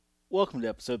Welcome to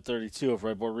episode 32 of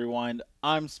Redboard Rewind.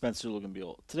 I'm Spencer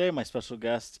Luganbuehl. Today, my special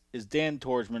guest is Dan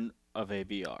Torgman of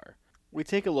ABR. We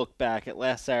take a look back at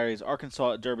last Saturday's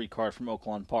Arkansas Derby card from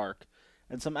Oaklawn Park,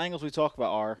 and some angles we talk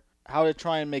about are how to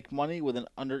try and make money with an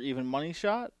under-even money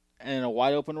shot, and in a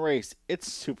wide-open race, it's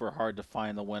super hard to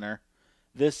find the winner.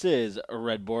 This is a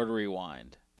Redboard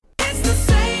Rewind. It's the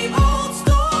same old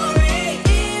story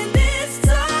in this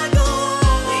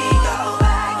tuggle. We go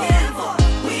back and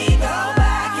forth. We go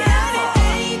back and forth. It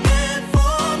ain't good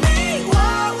for me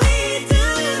what we do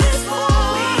this for.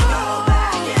 We go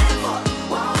back and forth.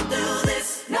 Won't do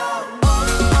this no more.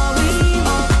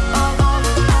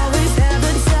 Always have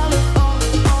it, sell it.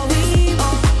 Always have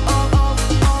it, sell it.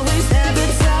 Always have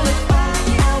it, sell it.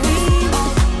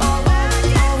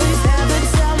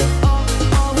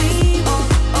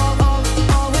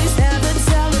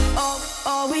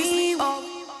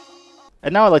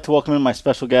 And now I'd like to welcome in my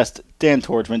special guest, Dan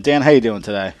Torgman. Dan, how you doing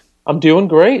today? I'm doing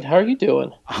great. How are you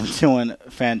doing? I'm doing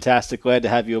fantastic. Glad to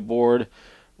have you aboard.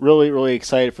 Really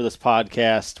excited for this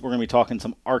podcast. We're going to be talking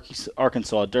some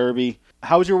Arkansas Derby.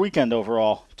 How was your weekend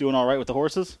overall? Doing all right with the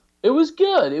horses? It was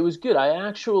good. I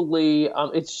actually,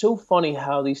 it's so funny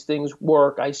how these things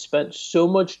work. I spent so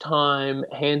much time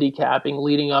handicapping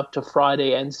leading up to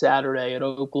Friday and Saturday at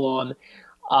Oaklawn.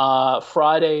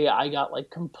 Friday, I got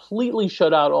completely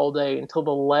shut out all day until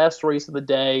the last race of the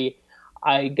day.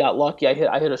 I got lucky. I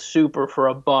hit a super for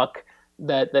a buck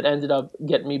that ended up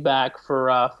getting me back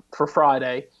for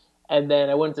Friday, and then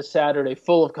I went to Saturday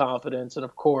full of confidence, and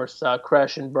of course,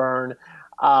 crash and burn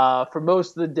for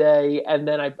most of the day. And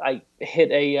then I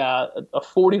hit a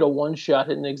 40-1 shot,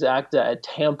 hit an exacta at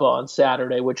Tampa on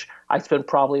Saturday, which I spent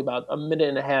probably about a minute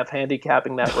and a half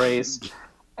handicapping that race.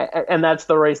 And that's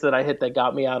the race that I hit that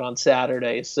got me out on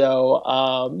Saturday. So,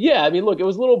 look, it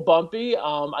was a little bumpy.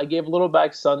 I gave a little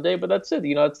back Sunday, but that's it.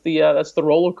 It's that's the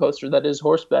roller coaster that is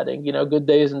horse betting. Good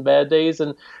days and bad days,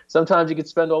 and sometimes you could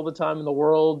spend all the time in the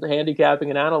world handicapping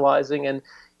and analyzing, and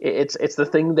it's the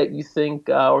thing that you think,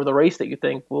 or the race that you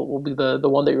think will be the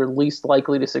one that you're least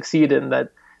likely to succeed in that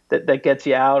gets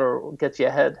you out or gets you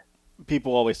ahead.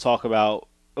 People always talk about,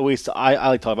 at least I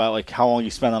like to talk about how long you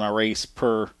spend on a race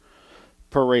per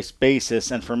race basis,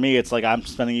 and for me it's I'm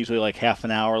spending usually half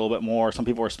an hour, a little bit more. Some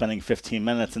people are spending 15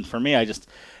 minutes, and for me, I just,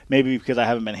 maybe because I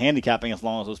haven't been handicapping as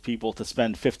long as those people, to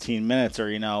spend 15 minutes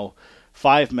or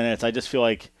 5 minutes, I just feel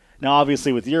now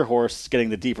obviously with your horse getting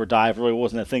the deeper dive really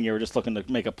wasn't a thing. You were just looking to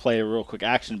make a play, a real quick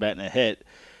action bet and a hit.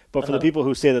 But for the people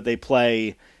who say that they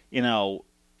play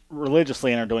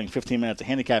religiously and are doing 15 minutes of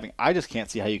handicapping, I just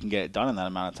can't see how you can get it done in that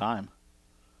amount of time.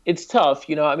 It's tough,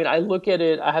 I look at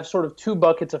it, I have sort of two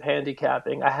buckets of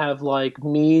handicapping. I have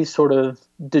me sort of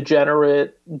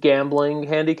degenerate gambling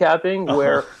handicapping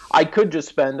where I could just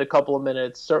spend a couple of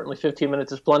minutes, certainly 15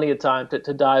 minutes is plenty of time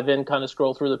to dive in, kind of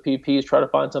scroll through the PPs, try to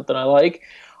find something I like.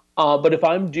 But if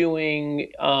I'm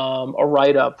doing a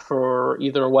write-up for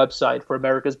either a website for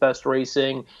America's Best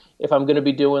Racing, if I'm going to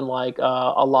be doing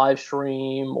a live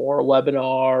stream or a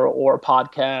webinar or a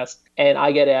podcast, and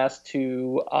I get asked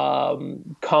to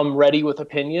come ready with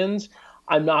opinions,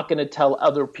 I'm not going to tell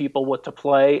other people what to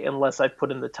play unless I put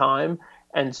in the time.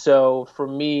 And so for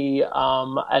me,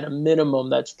 at a minimum,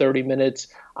 that's 30 minutes.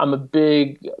 I'm a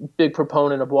big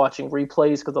proponent of watching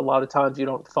replays because a lot of times you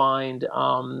don't find,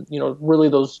 really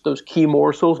those key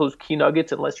morsels, those key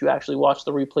nuggets, unless you actually watch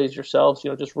the replays yourselves.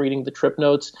 Just reading the trip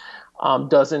notes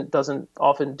doesn't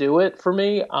often do it for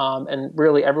me. And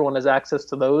really everyone has access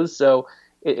to those. So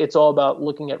it's all about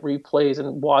looking at replays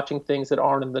and watching things that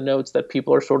aren't in the notes that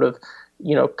people are sort of,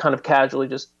 kind of casually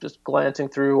just glancing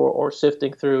through or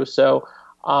sifting through. So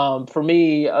for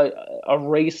me, a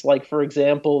race for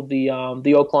example, the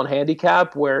Oaklawn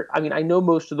Handicap, where, I know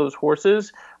most of those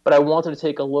horses, but I wanted to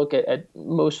take a look at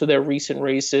most of their recent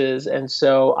races. And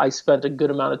so I spent a good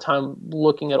amount of time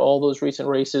looking at all those recent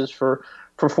races for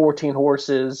 14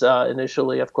 horses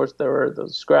initially. Of course, there were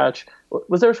those scratch.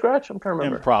 Was there a scratch? I'm trying to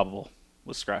remember. Improbable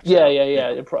was scratch. Yeah.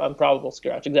 Improbable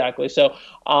scratch, exactly. So,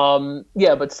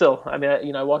 but still,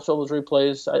 I watched all those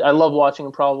replays. I love watching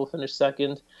Improbable finish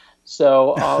second.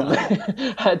 So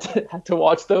had to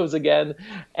watch those again,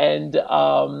 and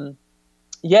I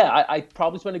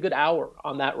probably spent a good hour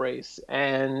on that race,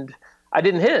 and I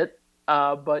didn't hit,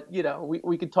 but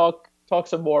we could talk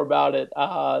some more about it.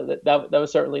 That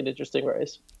was certainly an interesting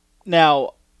race.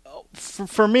 Now,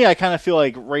 for me, I kind of feel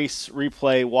like race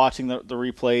replay, watching the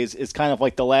replays, is kind of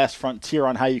like the last frontier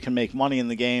on how you can make money in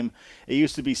the game. It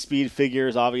used to be speed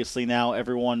figures. Obviously, now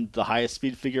the highest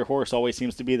speed figure horse always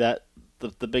seems to be the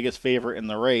biggest favorite in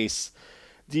the race.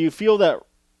 Do you feel that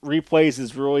replays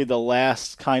is really the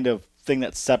last kind of thing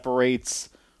that separates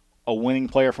a winning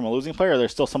player from a losing player? Or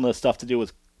there's still some of the stuff to do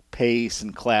with pace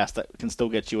and class that can still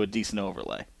get you a decent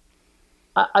overlay?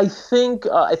 I think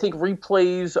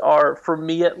replays are, for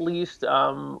me at least,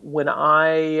 when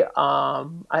I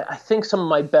think some of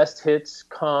my best hits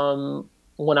come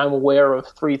when I'm aware of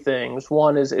three things.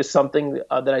 One is something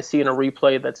that I see in a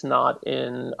replay that's not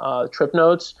in trip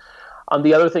notes.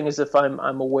 The other thing is if I'm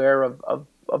aware of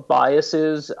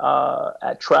biases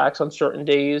at tracks on certain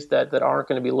days that aren't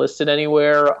going to be listed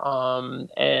anywhere,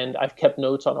 and I've kept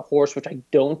notes on a horse, which I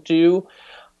don't do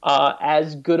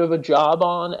as good of a job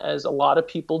on as a lot of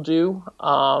people do.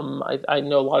 I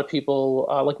know a lot of people,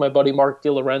 like my buddy Mark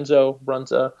DiLorenzo,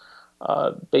 runs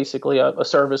basically a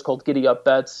service called Giddy Up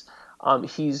Bets.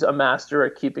 He's a master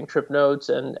at keeping trip notes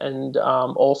and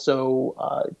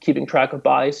also keeping track of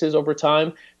biases over time.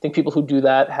 I think people who do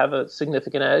that have a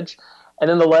significant edge. And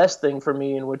then the last thing for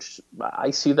me, in which I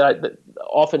see that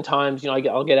oftentimes,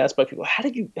 I'll get asked by people, how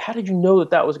did you know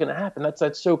that was going to happen?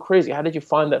 That's so crazy. How did you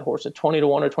find that horse at 20-1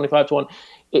 or 25-1?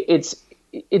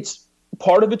 It's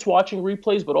part of it's watching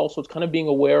replays, but also it's kind of being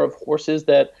aware of horses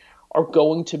that are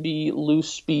going to be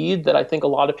loose speed that I think a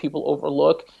lot of people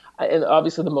overlook. And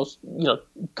obviously the most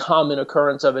common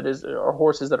occurrence of it are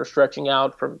horses that are stretching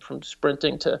out from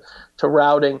sprinting to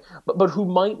routing, but who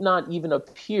might not even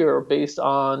appear based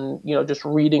on just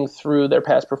reading through their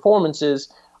past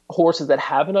performances, horses that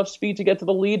have enough speed to get to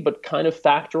the lead, but kind of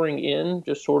factoring in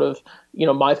just sort of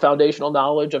my foundational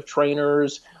knowledge of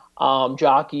trainers,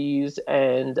 jockeys,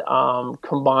 and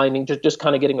combining just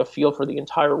kind of getting a feel for the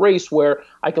entire race, where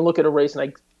I can look at a race and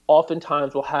I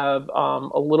oftentimes will have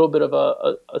a little bit of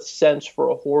a sense for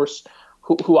a horse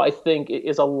who I think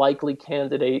is a likely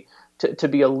candidate to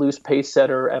be a loose pace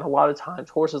setter. And a lot of times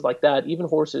horses like that, even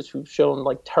horses who've shown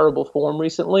like terrible form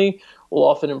recently, will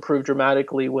often improve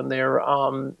dramatically when they're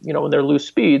when they're loose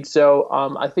speed. So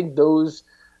I think those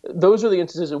are the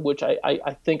instances in which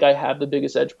I think I have the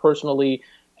biggest edge personally,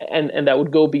 and that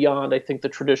would go beyond, I think, the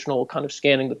traditional kind of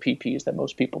scanning the PPs that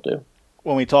most people do.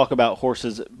 When we talk about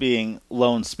horses being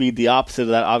lone speed, the opposite of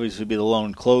that obviously would be the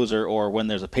lone closer, or when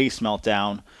there's a pace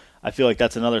meltdown. I feel like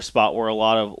that's another spot where a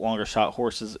lot of longer shot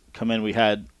horses come in. We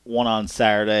had one on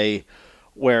Saturday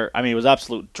where, it was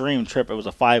absolute dream trip. It was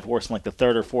a 5-horse in like the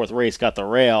third or fourth race, got the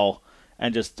rail,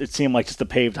 and just it seemed like just a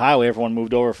paved highway. Everyone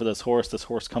moved over for this horse. This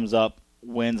horse comes up,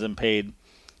 wins, and paid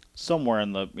somewhere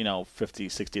in the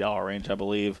 $50-$60 range, I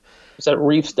believe. Is that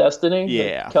Reef's Destiny?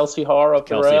 Yeah, Kelsey Haar up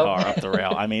the rail. Kelsey Haar up the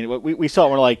rail. We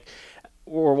saw it.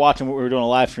 We're watching what we were doing a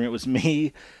live stream. It was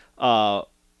me,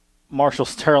 Marshall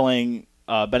Sterling,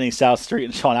 Benny South Street,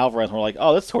 and Sean Alvarez. And we're like,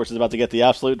 oh, this horse is about to get the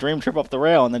absolute dream trip up the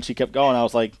rail. And then she kept going. I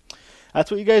was like,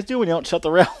 that's what you guys do when you don't shut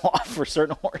the rail off for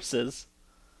certain horses.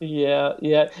 Yeah.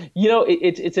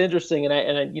 It's interesting, and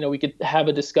I we could have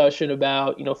a discussion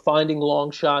about finding long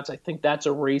shots. I think that's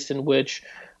a race in which,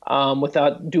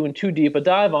 without doing too deep a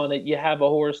dive on it, you have a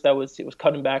horse that was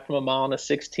cutting back from a mile and a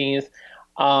 16th,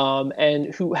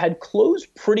 and who had closed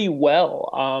pretty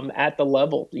well at the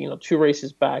level. 2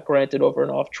 races back, granted over and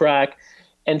off track,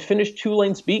 and finished 2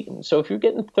 lanes beaten. So if you're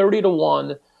getting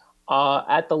 30-1.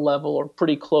 At the level or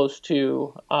pretty close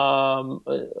to a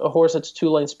horse that's 2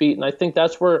 lanes beaten, I think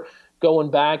that's where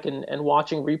going back and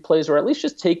watching replays, or at least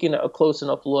just taking a close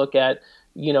enough look at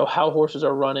how horses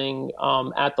are running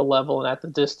at the level and at the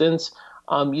distance.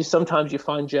 Sometimes you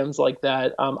find gems like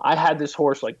that. I had this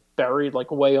horse buried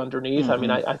way underneath.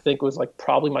 Mm-hmm. I think it was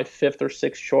probably my 5th or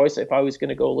 6th choice if I was going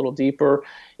to go a little deeper.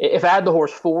 If I had the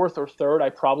horse 4th or 3rd,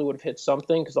 I probably would have hit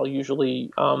something, because I'll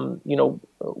usually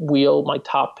wheel my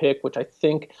top pick, which I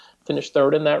think finished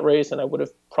 3rd in that race, and I would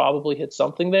have probably hit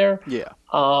something there. Yeah.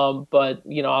 But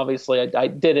obviously I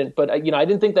didn't. But I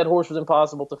didn't think that horse was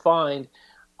impossible to find.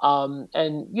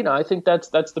 I think that's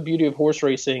the beauty of horse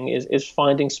racing is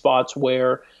finding spots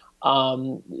where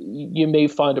you may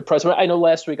find a price. I know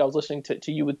last week I was listening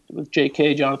to you with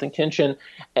JK, Jonathan Kinchin,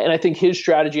 and I think his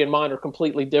strategy and mine are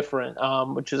completely different,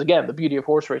 which is, again, the beauty of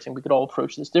horse racing. We could all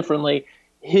approach this differently.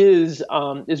 His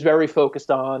is very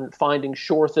focused on finding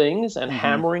sure things and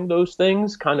hammering those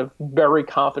things, kind of very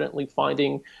confidently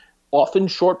finding often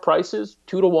short prices,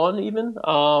 2-1 even,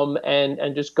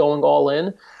 and just going all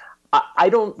in. I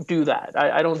don't do that.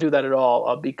 I don't do that at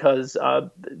all because,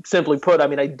 simply put,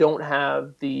 I don't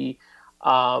have the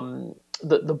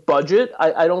budget.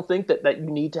 I don't think that you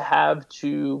need to have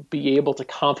to be able to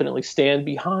confidently stand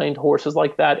behind horses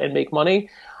like that and make money.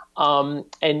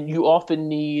 And you often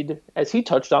need, as he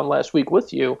touched on last week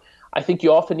with you, I think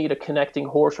you often need a connecting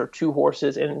horse or 2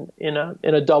 horses in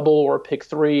a double or a pick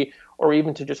 3, or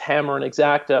even to just hammer an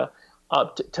exacta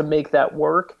to make that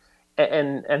work.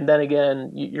 And then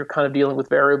again, you're kind of dealing with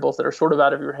variables that are sort of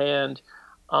out of your hand.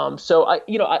 So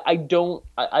I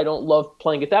don't love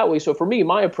playing it that way. So for me,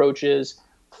 my approach is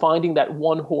finding that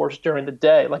one horse during the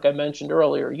day, like I mentioned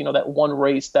earlier, that one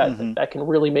race that can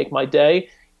really make my day.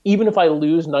 Even if I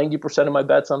lose 90% of my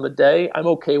bets on the day, I'm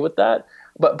okay with that.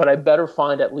 But I better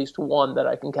find at least one that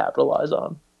I can capitalize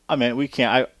on. I mean, we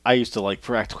can't. I used to like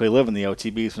practically live in the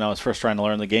OTBs when I was first trying to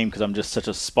learn the game because I'm just such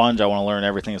a sponge. I want to learn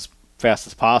everything as fast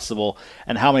as possible.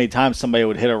 And how many times somebody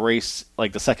would hit a race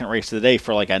like the second race of the day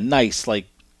for like a nice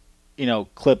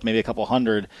clip, maybe a couple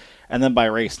hundred, and then by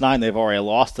race 9 they've already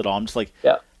lost it all. I'm just like,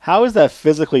 Yeah. how is that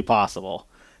physically possible?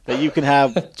 That you can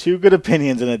have two good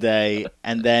opinions in a day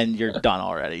and then you're done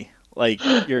already. Like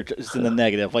you're just in the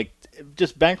negative. Like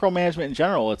just bankroll management in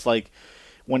general. It's like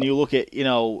when you look at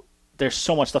there's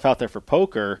so much stuff out there for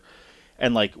poker,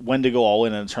 and like when to go all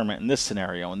in a tournament in this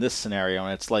scenario, and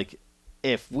it's like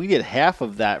if we did half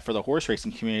of that for the horse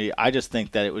racing community, I just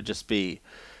think that it would just be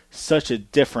such a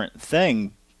different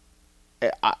thing.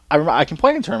 I can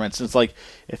play in tournaments. It's like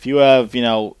if you have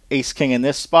ace king in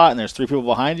this spot and there's 3 people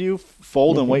behind you,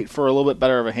 fold and wait for a little bit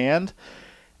better of a hand.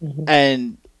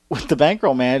 And with the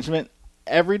bankroll management,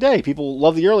 every day people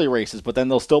love the early races, but then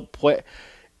they'll still play.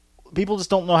 People just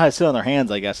don't know how to sit on their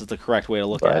hands, I guess, is the correct way to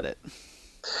look at it.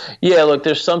 Yeah, look,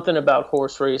 there's something about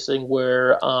horse racing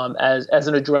where, as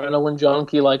an adrenaline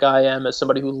junkie like I am, as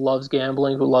somebody who loves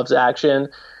gambling, who loves action,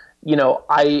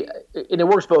 and it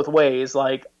works both ways.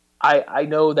 Like I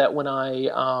know that when I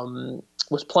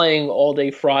was playing all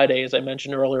day Friday, as I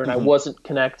mentioned earlier, and I wasn't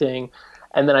connecting,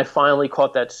 and then I finally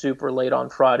caught that super late on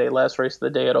Friday, last race of the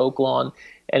day at Oaklawn,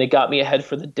 and it got me ahead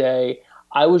for the day.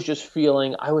 I was just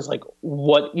feeling, I was like,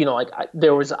 what,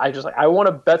 I want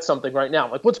to bet something right now.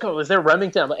 I'm like, what's going on? Is there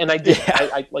Remington? And I did. Yeah.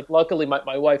 I luckily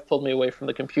my wife pulled me away from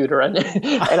the computer and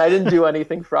I didn't do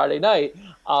anything Friday night.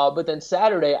 But then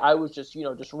Saturday I was just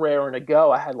raring to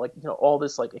go. I had all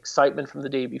this excitement from the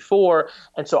day before.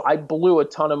 And so I blew a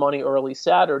ton of money early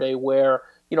Saturday where,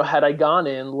 had I gone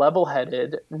in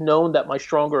level-headed, known that my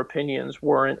stronger opinions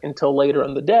weren't until later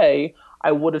in the day,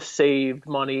 I would have saved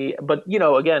money. But,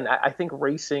 again, I think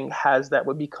racing has that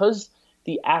because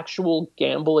the actual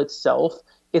gamble itself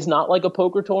is not like a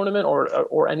poker tournament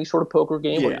or any sort of poker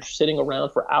game where you're sitting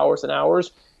around for hours and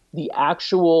hours. The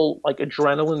actual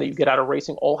adrenaline that you get out of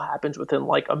racing all happens within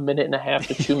a minute and a half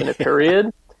to 2 minute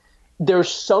period.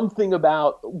 There's something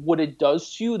about what it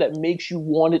does to you that makes you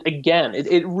want it again.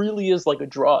 It really is like a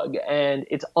drug, and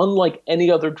it's unlike any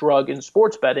other drug in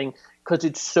sports betting because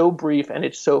it's so brief and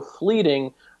it's so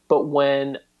fleeting. But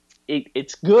when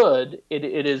it's good, it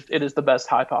is the best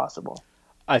high possible.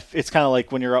 It's kind of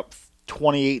like when you're up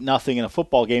 28-0 in a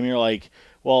football game, and you're like,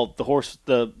 well,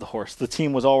 the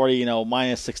team was already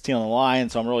minus 16 on the line,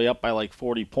 so I'm really up by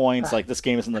 40 points. Like this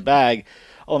game is in the bag.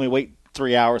 Oh, let me wait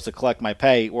 3 hours to collect my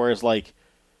pay. Whereas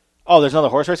there's another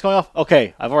horse race going off.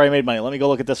 Okay, I've already made money. Let me go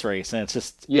look at this race, and it's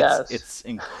just it's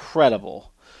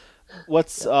incredible.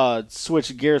 Let's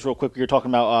switch gears real quick. You're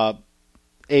talking about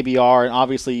ABR, and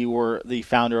obviously you were the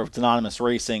founder of Anonymous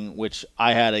Racing, which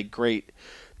I had a great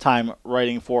time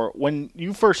writing for. When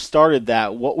you first started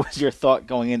that, what was your thought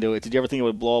going into it? Did you ever think it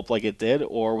would blow up like it did,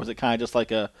 or was it kind of just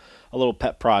like a little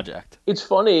pet project? It's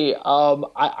funny.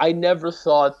 I never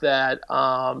thought that,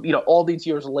 all these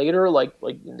years later, like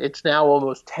it's now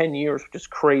almost 10 years, which is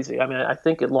crazy. I mean, I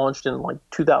think it launched in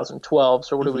 2012.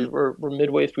 So what are we? We're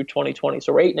midway through 2020.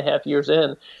 So we're 8.5 years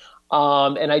in.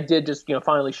 And I did just,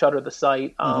 finally shutter the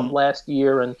site last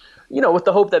year, and with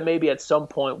the hope that maybe at some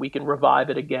point we can revive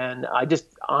it again. I just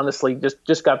honestly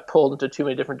just got pulled into too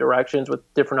many different directions with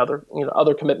different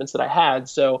other commitments that I had.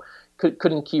 So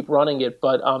couldn't keep running it.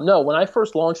 But no, when I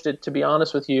first launched it, to be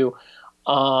honest with you,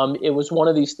 it was one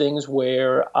of these things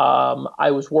where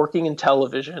I was working in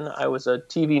television. I was a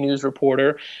TV news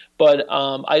reporter, but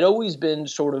I'd always been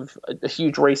sort of a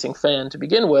huge racing fan to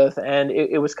begin with. And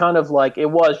it was kind of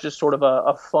it was just sort of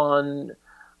a fun,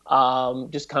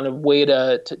 just kind of way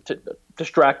to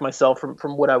distract myself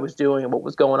from what I was doing and what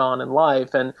was going on in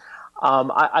life. And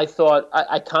I thought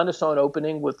I kind of saw an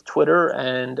opening with Twitter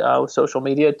and with social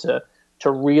media to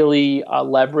really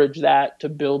leverage that to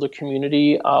build a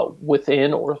community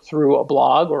within or through a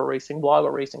blog or a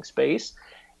racing space.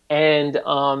 And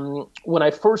when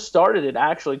I first started it,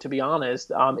 actually, to be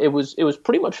honest, it was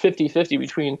pretty much 50-50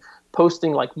 between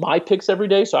posting my picks every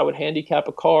day. So I would handicap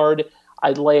a card.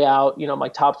 I'd lay out, my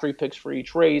top 3 picks for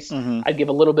each race. I'd give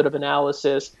a little bit of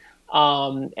analysis.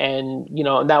 And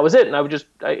that was it. And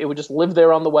it would just live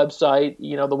there on the website.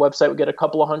 The website would get a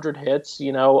couple of hundred hits,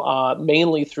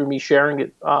 mainly through me sharing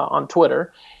it on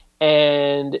Twitter.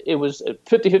 And it was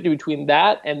 50-50 between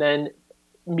that and then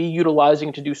me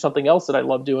utilizing to do something else that I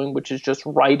love doing, which is just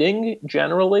writing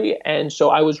generally. And so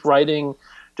I was writing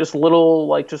just little,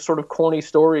 like, just sort of corny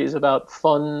stories about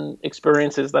fun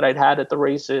experiences that I'd had at the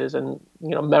races and,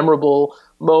 memorable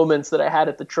moments that I had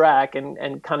at the track,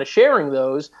 and kind of sharing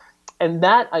those. And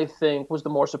that, I think, was the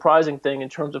more surprising thing in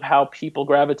terms of how people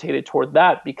gravitated toward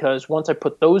that, because once I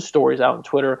put those stories out on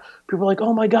Twitter, people were like,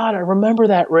 oh my God, I remember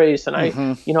that race. And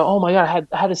oh my God,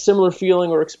 I had a similar feeling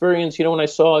or experience, when I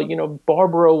saw,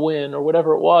 Barbara win or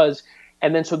whatever it was.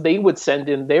 And then so they would send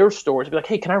in their stories, be like,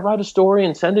 hey, can I write a story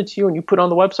and send it to you and you put it on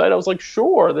the website? I was like,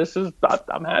 sure,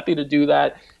 I'm happy to do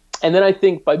that. And then I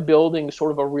think by building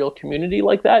sort of a real community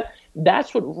like that,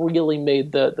 that's what really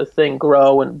made the thing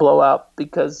grow and blow up,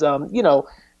 because,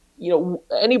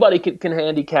 anybody can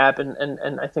handicap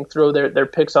and I think throw their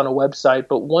picks on a website.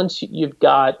 But once you've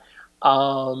got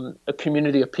a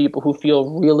community of people who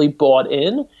feel really bought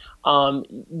in,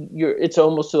 it's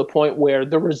almost to the point where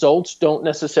the results don't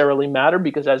necessarily matter,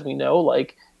 because as we know,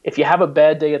 like, if you have a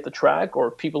bad day at the track or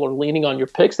people are leaning on your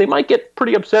picks, they might get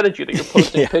pretty upset at you that you're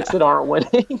posting picks that aren't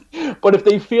winning. But if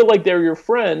they feel like they're your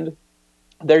friend,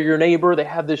 they're your neighbor, they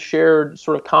have this shared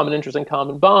sort of common interest and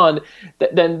common bond,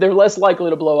 then they're less likely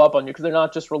to blow up on you, because they're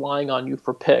not just relying on you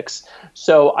for picks.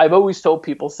 So I've always told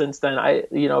people since then,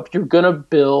 if you're going to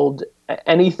build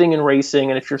anything in racing,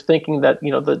 and if you're thinking that,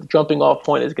 the jumping off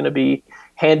point is going to be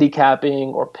handicapping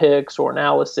or picks or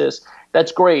analysis,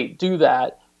 that's great, do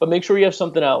that. But make sure you have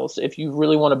something else. If you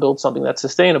really want to build something that's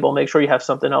sustainable, make sure you have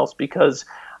something else, because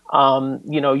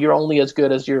you're only as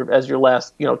good as your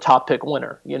last, top pick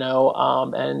winner,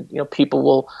 and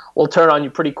people will turn on you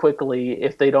pretty quickly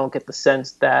if they don't get the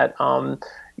sense that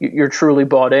you're truly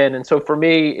bought in. And so for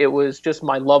me, it was just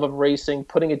my love of racing,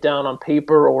 putting it down on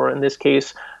paper, or in this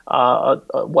case, a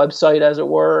website, as it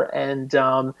were, and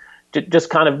just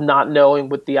kind of not knowing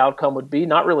what the outcome would be,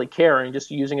 not really caring, just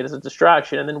using it as a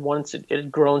distraction. And then once it had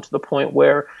grown to the point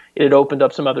where it had opened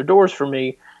up some other doors for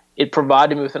me, it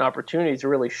provided me with an opportunity to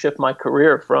really shift my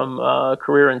career from a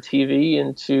career in TV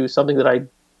into something that I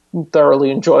thoroughly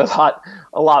enjoy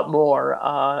a lot more,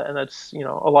 and that's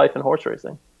a life in horse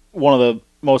racing. One of the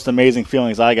most amazing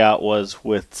feelings I got was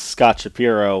with Scott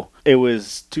Shapiro. It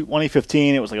was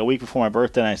 2015. It was like a week before my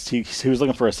birthday, and he was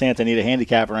looking for a Santa Anita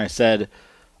handicapper, and I said,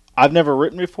 I've never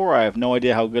written before. I have no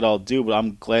idea how good I'll do, but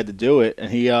I'm glad to do it.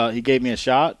 And he gave me a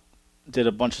shot. Did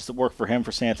a bunch of work for him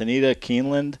for Santa Anita,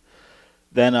 Keeneland.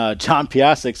 Then John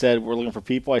Piasek said, we're looking for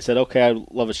people. I said, okay,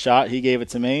 I'd love a shot. He gave it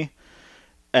to me.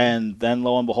 And then,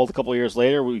 lo and behold, a couple of years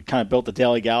later, we kind of built the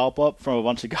Daily Gallop up from a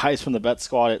bunch of guys from the Bet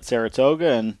Squad at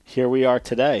Saratoga, and here we are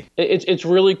today. It's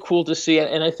really cool to see.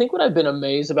 And I think what I've been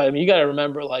amazed about, you got to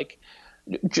remember, like,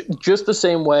 just the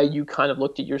same way you kind of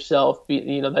looked at yourself,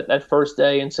 that first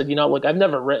day and said, look, I've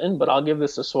never written, but I'll give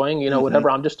this a swing,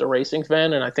 whatever. I'm just a racing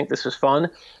fan, and I think this is fun.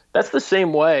 That's the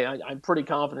same way. I'm pretty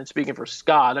confident speaking for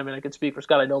Scott. I could speak for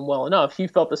Scott. I know him well enough. He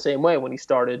felt the same way when he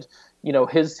started,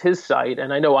 his site.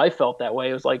 And I know I felt that way.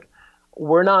 It was like,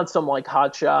 we're not some like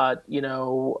hotshot,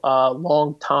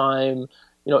 long time,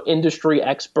 industry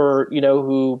expert,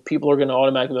 who people are going to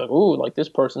automatically be like, ooh, like this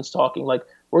person's talking. Like,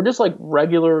 we're just like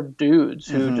regular dudes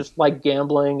who just like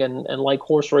gambling and like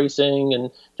horse racing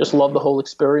and just love the whole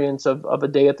experience of a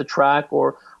day at the track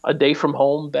or a day from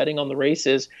home betting on the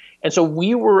races. And so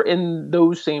we were in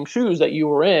those same shoes that you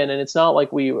were in, and it's not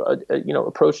like we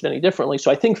approached it any differently.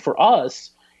 So I think for us,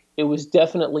 it was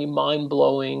definitely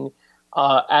mind-blowing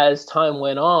as time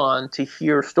went on to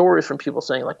hear stories from people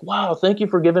saying like, wow, thank you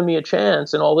for giving me a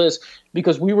chance and all this,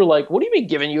 because we were like, what do you mean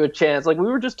giving you a chance? Like, we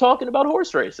were just talking about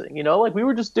horse racing, like we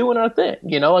were just doing our thing,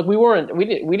 like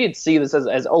we didn't see this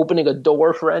as opening a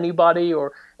door for anybody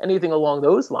or anything along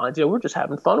those lines. We're just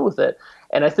having fun with it.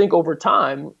 And I think over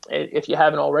time, if you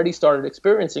haven't already started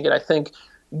experiencing it, I think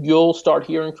you'll start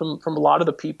hearing from a lot of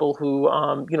the people who,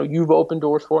 you've opened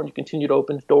doors for and you continue to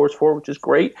open doors for, which is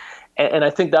great. And I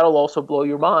think that'll also blow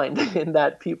your mind in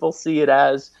that people see it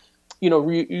as,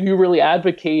 you really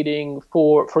advocating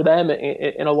for them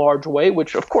in a large way,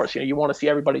 which of course, you want to see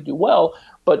everybody do well.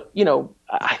 But,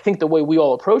 I think the way we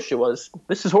all approached it was,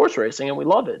 this is horse racing and we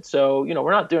love it. So,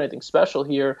 we're not doing anything special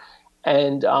here.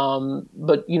 And,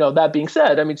 but, that being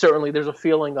said, certainly there's a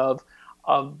feeling of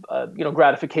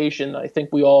gratification I think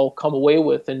we all come away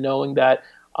with, and knowing that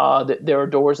there are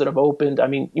doors that have opened.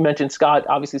 You mentioned Scott.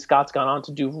 Obviously, Scott's gone on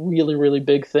to do really, really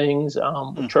big things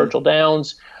with Churchill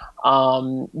Downs.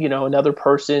 Another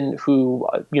person who,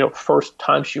 first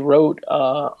time she wrote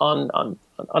on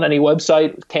any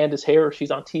website, Candace Hare.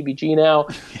 She's on TBG now.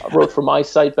 Wrote for my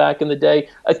site back in the day.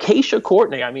 Acacia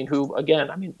Courtney. Who again?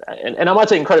 And I'm not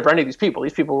taking credit for any of these people.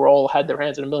 These people were all had their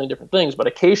hands in a million different things. But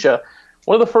Acacia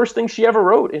one of the first things she ever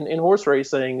wrote in horse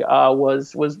racing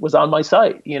was on my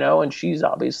site, and she's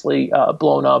obviously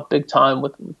blown up big time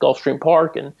with Gulfstream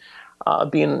Park and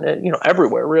being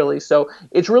everywhere really. So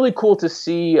it's really cool to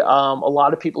see a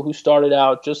lot of people who started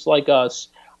out just like us,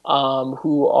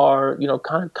 who are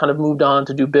kind of moved on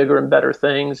to do bigger and better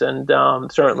things, and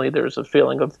certainly there's a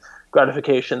feeling of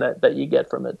gratification that you get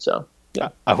from it. So. Yeah.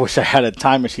 I wish I had a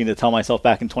time machine to tell myself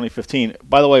back in 2015.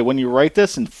 By the way, when you write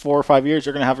this in 4 or 5 years,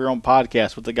 you're going to have your own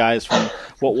podcast with the guys from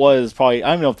what was probably,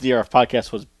 I don't know if the DRF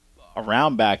podcast was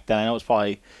around back then. I know it was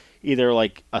probably either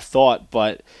like a thought,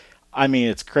 but I mean,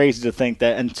 it's crazy to think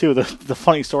that. And two, the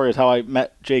funny story is how I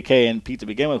met JK and Pete to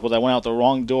begin with was I went out the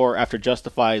wrong door after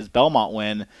Justify's Belmont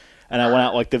win. And I went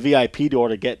out like the VIP door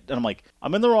to get, and I'm like,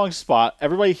 I'm in the wrong spot.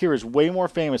 Everybody here is way more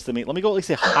famous than me. Let me go at least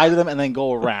say hi to them and then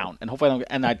go around. And hopefully I don't.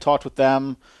 And I talked with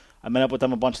them. I met up with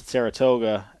them a bunch at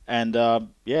Saratoga, and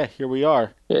yeah, here we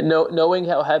are. Yeah, knowing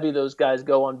how heavy those guys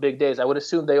go on big days, I would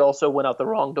assume they also went out the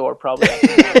wrong door, probably.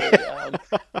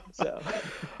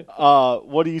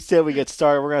 What do you say we get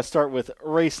started? We're going to start with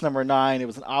race number 9. It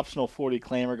was an optional 40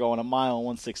 claimer going a mile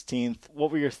and 1/16.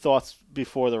 What were your thoughts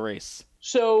before the race?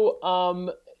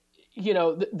 So.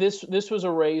 This was a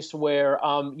race where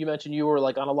you mentioned you were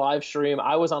like on a live stream.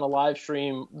 I was on a live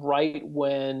stream right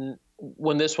when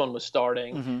this one was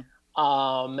starting.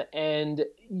 Mm-hmm. And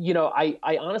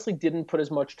I honestly didn't put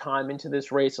as much time into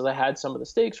this race as I had some of the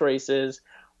stakes races,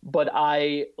 but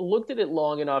I looked at it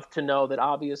long enough to know that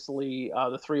obviously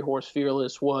the 3-horse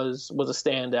Fearless was a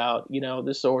standout.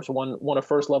 This horse won a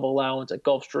first level allowance at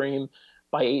Gulfstream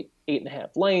by 8.5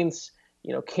 lengths.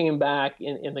 Came back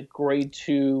in the grade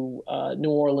 2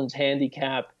 New Orleans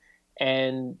handicap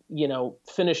and,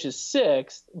 finishes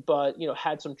 6th, but,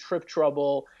 had some trip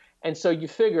trouble. And so you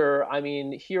figure, I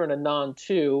mean, here in a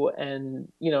non-2, and,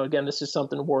 again, this is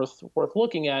something worth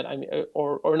looking at, I mean,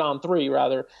 or non-3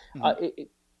 rather,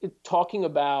 mm-hmm. Talking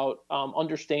about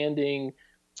understanding,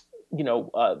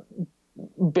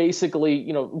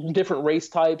 basically, different race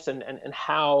types and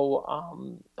how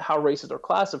races are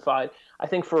classified. I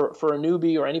think for a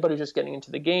newbie or anybody who's just getting into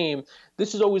the game,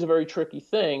 this is always a very tricky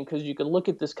thing because you can look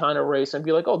at this kind of race and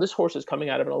be like, oh, this horse is coming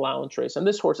out of an allowance race, and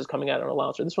this horse is coming out of an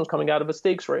allowance race, this one's coming out of a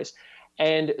stakes race.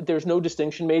 And there's no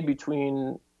distinction made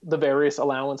between the various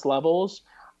allowance levels.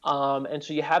 And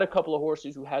so you had a couple of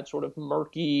horses who had sort of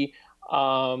murky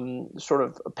sort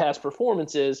of past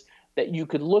performances that you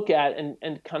could look at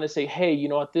and kind of say, hey, you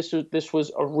know what, this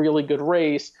was a really good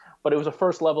race, but it was a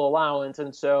first level allowance.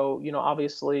 And so,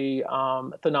 obviously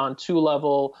at the non-2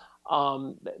 level,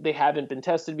 they haven't been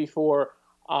tested before.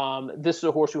 This is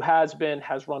a horse who has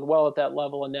run well at that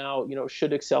level and now,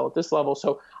 should excel at this level.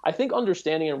 So I think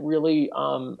understanding and really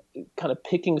kind of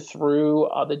picking through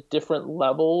the different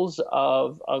levels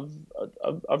of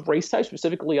race types,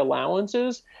 specifically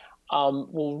allowances,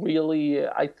 will really,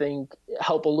 I think,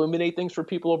 help illuminate things for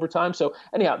people over time. So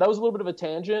anyhow, that was a little bit of a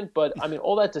tangent, but I mean,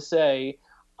 all that to say,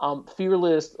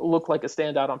 Fearless looked like a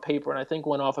standout on paper and I think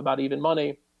went off about even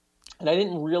money. And I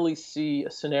didn't really see a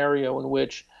scenario in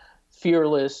which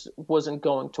Fearless wasn't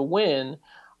going to win.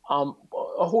 A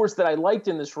horse that I liked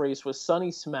in this race was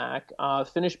Sunny Smack,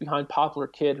 finished behind Poplar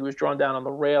Kid, who was drawn down on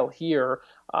the rail here,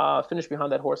 finished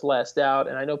behind that horse last out.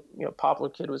 And I know, Poplar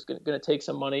Kid was going to take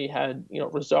some money, had,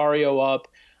 Rosario up.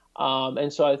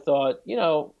 And so I thought,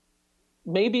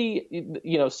 maybe,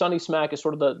 Sunny Smack is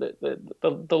sort of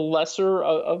the lesser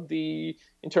of the,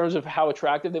 in terms of how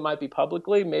attractive they might be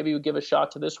publicly. Maybe we give a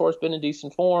shot to this horse, been in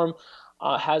decent form,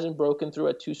 hasn't broken through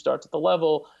at 2 starts at the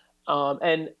level.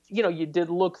 And, you did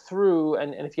look through,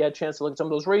 and if you had a chance to look at some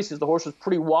of those races, the horse was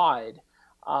pretty wide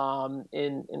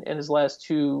in his last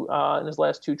two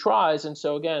tries. And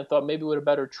so again, I thought maybe with a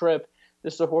better trip,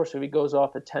 this is a horse, if he goes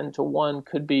off at 10-1,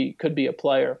 could be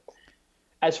a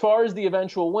As far as the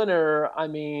eventual winner, I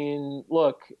mean,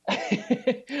 look,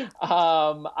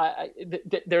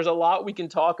 there's a lot we can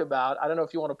talk about. I don't know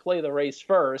if you want to play the race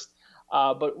first,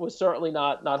 but was certainly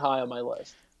not high on my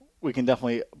list. We can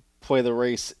definitely play the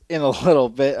race in a little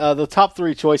bit. The top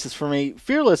 3 choices for me,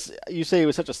 Fearless, you say it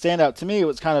was such a standout. To me, it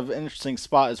was kind of an interesting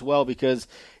spot as well because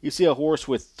you see a horse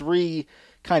with 3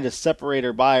 kind of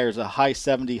separator buyers, a high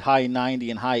 70, high 90,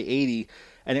 and high 80.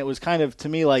 And it was kind of, to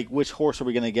me, like, which horse are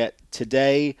we going to get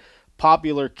today?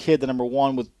 Popular Kid, the number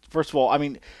 1, with, first of all, I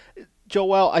mean,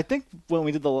 Joel, I think when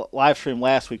we did the live stream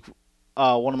last week,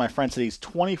 one of my friends said he's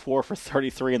 24 for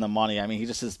 33 in the money. I mean, he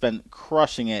just has been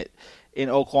crushing it in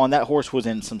Oaklawn. That horse was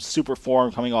in some super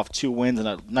form, coming off 2 wins and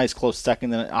a nice close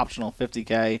second and an optional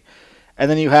 50K. And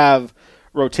then you have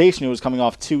Rotation, who was coming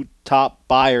off 2 top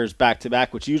buyers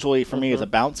back-to-back, which usually for me is a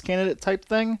bounce candidate type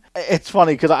thing. It's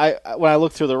funny because when I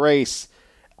look through the race,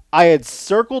 I had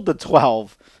circled the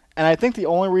 12, and I think the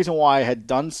only reason why I had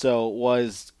done so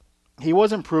was he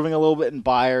was improving a little bit in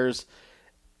Byers.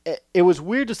 It was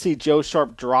weird to see Joe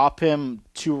Sharp drop him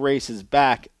 2 races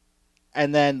back,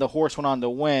 and then the horse went on to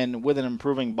win with an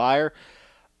improving Beyer.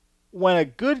 When a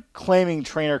good claiming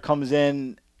trainer comes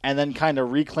in and then kind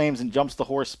of reclaims and jumps the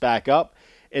horse back up,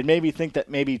 it made me think that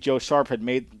maybe Joe Sharp had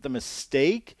made the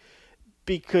mistake,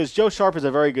 because Joe Sharp is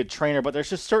a very good trainer, but there's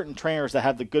just certain trainers that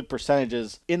have the good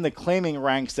percentages in the claiming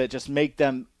ranks that just make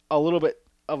them a little bit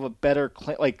of a better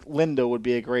like Lindo would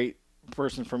be a great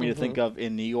person for me to think of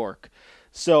in New York.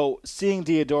 So seeing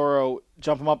Diodoro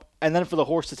jump him up, and then for the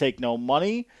horse to take no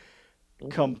money,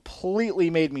 completely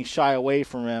made me shy away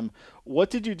from him. What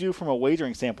did you do from a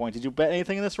wagering standpoint? Did you bet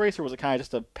anything in this race, or was it kind of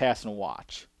just a pass and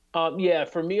watch? Yeah,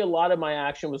 for me, a lot of my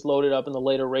action was loaded up in the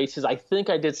later races. I think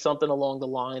I did something along the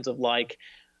lines of like,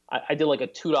 I did like a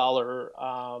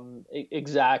 $2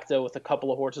 exacta with a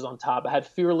couple of horses on top. I had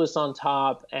Fearless on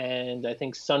top, and I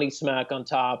think Sunny Smack on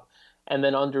top, and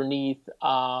then underneath,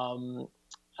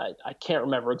 I can't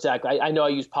remember exactly. I know I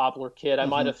used Poplar Kid. I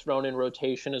might have thrown in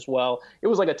Rotation as well. It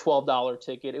was like a $12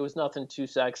 ticket. It was nothing too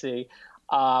sexy.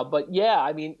 But yeah,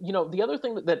 I mean, the other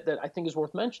thing that I think is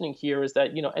worth mentioning here is that,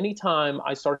 anytime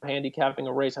I start handicapping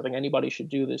a race, I think anybody should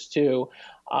do this too,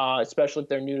 especially if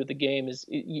they're new to the game, is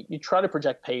you try to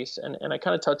project pace. And I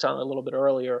kind of touched on it a little bit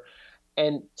earlier.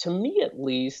 And to me, at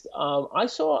least, I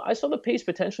saw the pace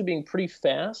potentially being pretty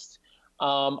fast.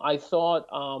 I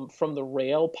thought from the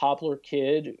rail, Poplar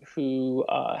Kid, who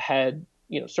had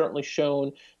certainly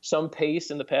shown some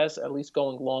pace in the past, at least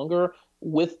going longer,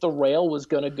 with the rail was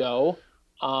going to go.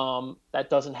 That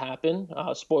doesn't happen.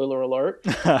 Spoiler alert.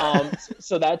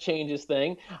 So that changes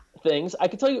things. I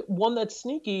can tell you one that's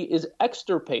sneaky is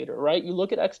Extirpator, right? You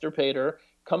look at Extirpator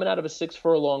coming out of a 6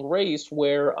 furlong race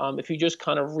where if you just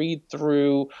kind of read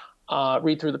through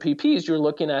the PPs, you're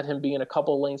looking at him being a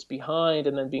couple lengths behind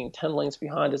and then being 10 lengths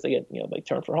behind as they get, they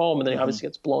turn for home, and then he obviously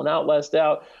gets blown out last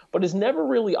out, but is never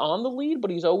really on the lead,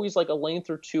 but he's always like a length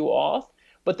or 2 off.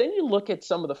 But then you look at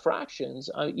some of the fractions,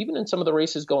 even in some of the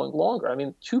races going longer. I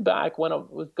mean, 2 back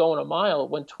was going a mile,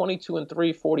 went 22 and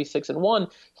 3, 46 and 1.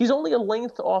 He's only a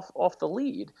length off the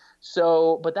lead.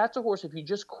 So, but that's a horse, if you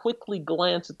just quickly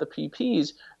glance at the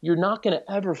PPs, you're not going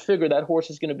to ever figure that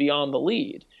horse is going to be on the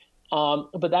lead.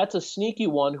 But that's a sneaky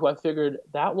one who I figured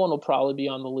that one will probably be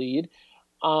on the lead.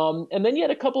 And then you had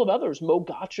a couple of others. Mo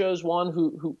Gotcha is one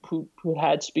who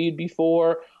had speed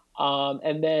before.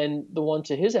 And then the one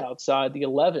to his outside, the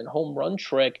 11 Home Run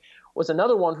Trick, was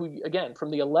another one who, again,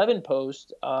 from the 11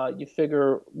 post, you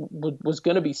figure was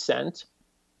going to be sent.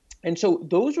 And so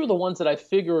those were the ones that I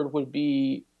figured would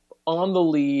be on the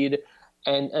lead,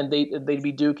 and they'd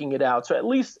be duking it out. So at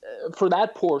least for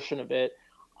that portion of it,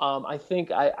 I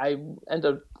think I end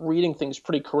up reading things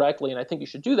pretty correctly, and I think you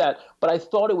should do that. But I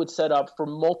thought it would set up for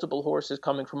multiple horses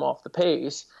coming from off the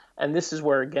pace. And this is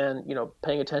where, again,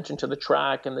 paying attention to the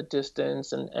track and the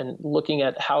distance and looking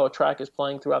at how a track is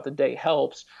playing throughout the day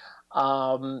helps.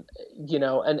 And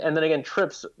then again,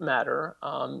 trips matter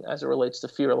as it relates to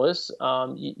Fearless.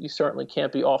 You certainly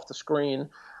can't be off the screen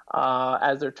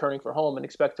as they're turning for home and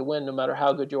expect to win no matter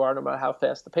how good you are, no matter how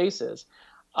fast the pace is.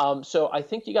 So I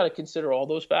think you got to consider all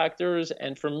those factors.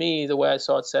 And for me, the way I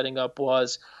saw it setting up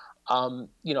was,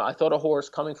 I thought a horse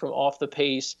coming from off the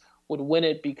pace would win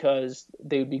it because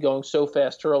they would be going so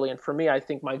fast early. And for me, I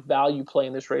think my value play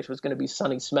in this race was going to be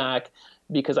Sunny Smack,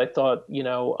 because I thought,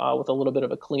 with a little bit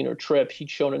of a cleaner trip, he'd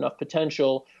shown enough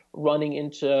potential running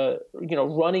into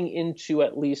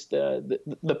at least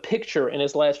the picture in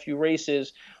his last few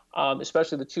races,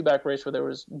 especially the 2-back race where there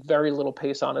was very little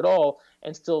pace on at all,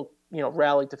 and still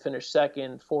rallied to finish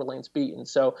second, 4 lanes beaten.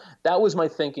 So that was my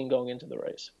thinking going into the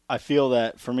race. I feel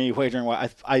that for me, wagering,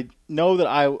 I know that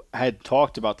I had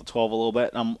talked about the 12 a little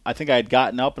bit, and I think I had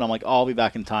gotten up, and I'm like, I'll be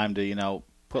back in time to,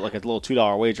 put like a little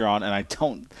 $2 wager on, and I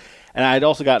don't. And I'd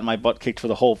also gotten my butt kicked for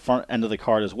the whole front end of the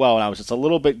card as well, and I was just a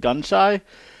little bit gun shy.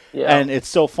 Yeah. And it's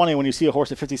so funny when you see a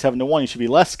horse at 57-1, you should be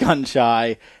less gun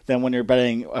shy than when you're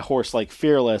betting a horse like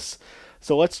Fearless.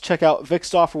 So let's check out Vic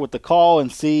Stauffer with the call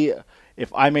and see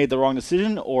if I made the wrong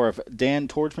decision or if Dan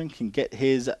Torchman can get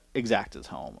his exactas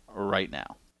home right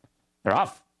now. They're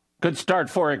off. Good start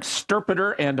for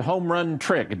Extirpator and Home Run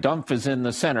Trick. Dumpf is in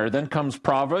the center. Then comes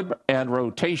Proverb and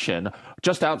Rotation.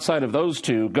 Just outside of those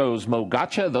two goes Mo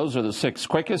Gotcha. Those are the 6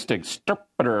 quickest. Extirpator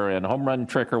Extirpator and Home Run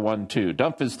Trick are 1-2.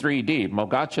 Dumpf is 3 deep.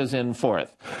 Mogacha's in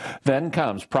fourth. Then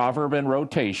comes Proverb in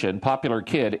rotation. Popular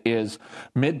Kid is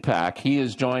mid-pack. He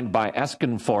is joined by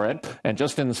Eskin for it, and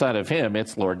just inside of him,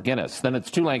 it's Lord Guinness. Then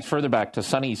it's 2 lengths further back to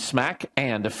Sunny Smack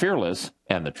and Fearless,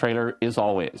 and the trailer is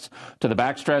Always. To the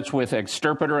backstretch with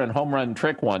Extirpator and Home Run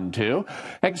Trick 1-2.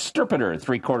 Extirpator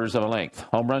 3/4 of a length.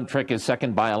 Home Run Trick is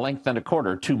second by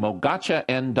 1.25 to Mogacha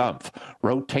and Dumpf.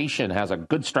 Rotation has a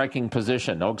good striking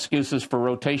position. No excuses for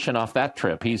rotation off that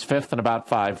trip. He's fifth and about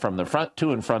 5 from the front,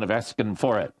 2 in front of Eskin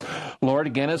for it.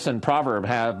 Lord Guinness and Proverb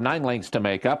have 9 lengths to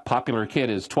make up. Popular Kid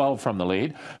is 12 from the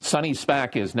lead. Sunny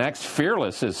Smack is next.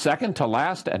 Fearless is second to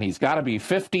last, and he's got to be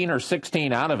 15 or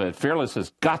 16 out of it. Fearless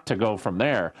has got to go from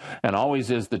there. And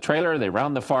Always is the trailer. They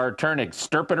round the far turn.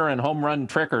 Extirpator and Home Run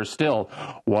Trick are still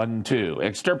 1-2.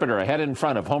 Extirpator ahead in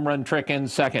front of Home Run Trick in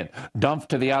second. Dumpf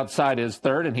to the outside is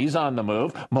third, and he's on the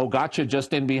move. Mogacha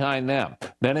just in behind them.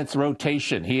 Then it's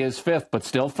rotation. He is fifth, but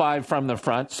still 5 from the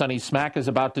front. Sunny Smack is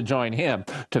about to join him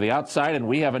to the outside, and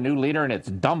we have a new leader, and it's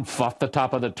Dumpf off the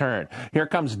top of the turn. Here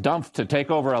comes Dumpf to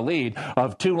take over a lead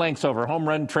of 2 lengths over Home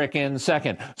Run Trick in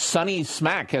second. Sunny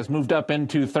Smack has moved up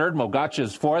into third.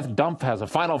 Mogacha's fourth. Dumpf has a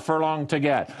final furlong to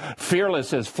get.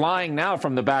 Fearless is flying now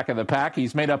from the back of the pack.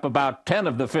 He's made up about 10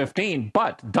 of the 15,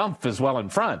 but Dumpf is well in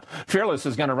front. Fearless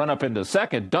is going to run up into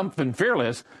second. Dumpf and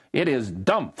Fearless, it is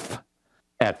Dumpf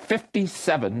at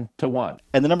 57-1.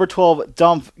 And the number 12,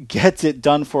 Dumpf, gets it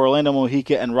done for Orlando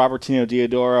Mojica and Robertino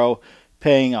Diodoro,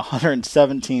 paying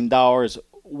 $117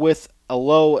 with a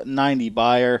low 90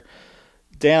 buyer.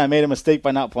 Dan, I made a mistake by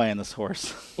not playing this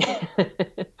horse.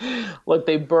 Look,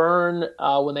 they burn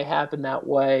when they happen that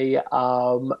way.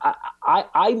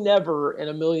 I never in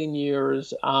a million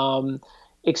years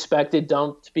expected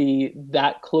Dumpf to be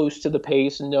that close to the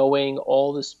pace, knowing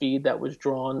all the speed that was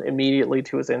drawn immediately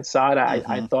to his inside.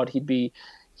 I thought he'd be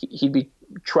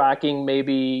tracking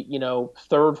maybe,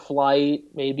 third flight,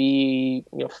 maybe,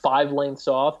 5 lengths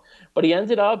off, but he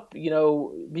ended up,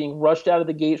 being rushed out of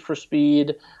the gate for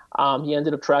speed. He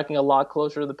ended up tracking a lot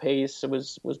closer to the pace. It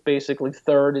was basically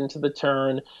third into the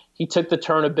turn. He took the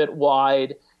turn a bit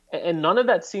wide, and none of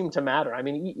that seemed to matter. I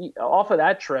mean, off of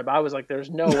that trip, I was like, "There's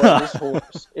no way this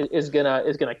horse is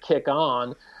gonna kick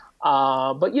on."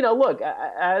 But look,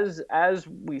 as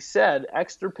we said,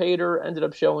 Extirpator ended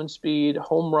up showing speed.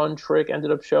 Home Run Trick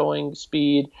ended up showing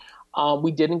speed.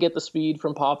 We didn't get the speed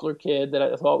from Popular Kid that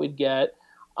I thought we'd get.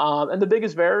 And the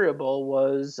biggest variable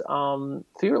was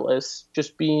Fearless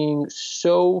just being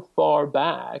so far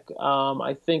back.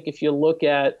 I think if you look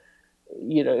at,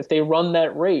 if they run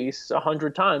that race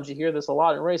 100 times, you hear this a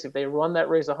lot in race. If they run that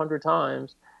race 100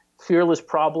 times, Fearless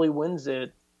probably wins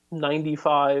it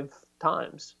 95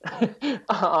 times,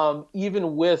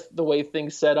 even with the way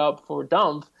things set up for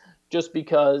Dumpf, just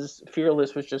because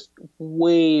Fearless was just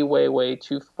way, way, way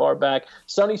too far back.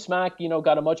 Sunny Smack,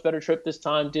 got a much better trip this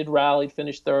time, did rally,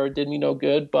 finished third, did me no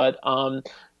good, but,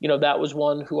 that was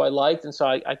one who I liked, and so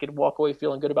I could walk away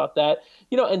feeling good about that.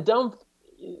 And Dumpf,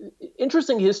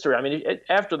 interesting history. I mean,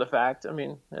 after the fact,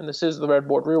 and this is the Red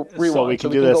Board Rewind. So we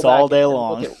can do this all day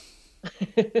long.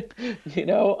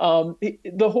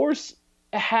 The horse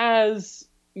has,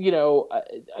 they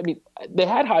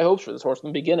had high hopes for this horse in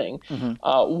the beginning.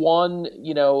 Won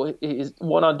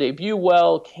on debut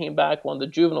well, came back, won the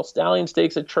Juvenile Stallion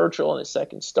Stakes at Churchill in his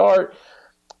second start.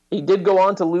 He did go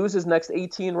on to lose his next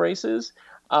 18 races.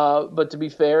 But to be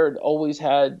fair, always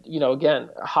had, again,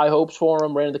 high hopes for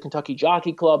him. Ran in the Kentucky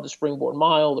Jockey Club, the Springboard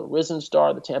Mile, the Risen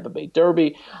Star, the Tampa Bay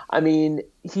Derby.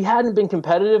 He hadn't been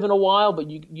competitive in a while, but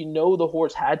the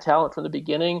horse had talent from the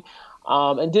beginning.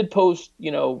 And did post,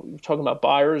 we were talking about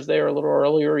buyers there a little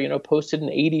earlier, posted an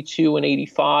 82 and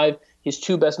 85, his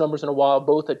 2 best numbers in a while,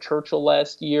 both at Churchill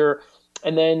last year.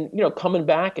 And then, coming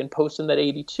back and posting that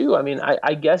 82,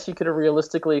 I guess you could have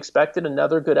realistically expected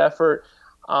another good effort.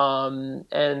 And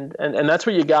that's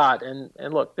what you got.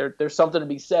 And look, there's something to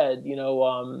be said,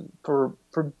 for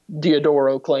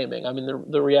Diodoro claiming.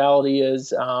 The reality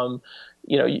is,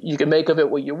 you can make of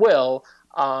it what you will.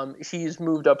 He's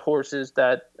moved up horses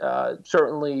that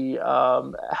certainly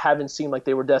haven't seemed like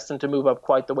they were destined to move up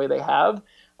quite the way they have.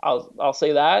 I'll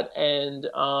say that. And,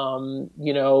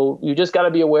 you just got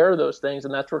to be aware of those things.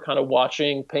 And that's where kind of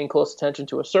watching, paying close attention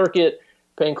to a circuit,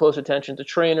 paying close attention to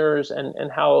trainers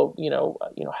and how,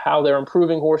 how they're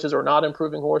improving horses or not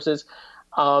improving horses,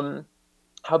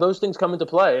 how those things come into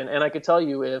play. And I could tell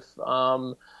you if,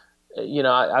 I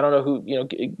don't know who,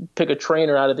 pick a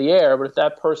trainer out of the air, but if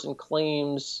that person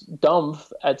claims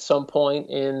Dumpf at some point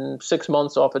in 6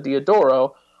 months off of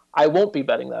Diodoro, I won't be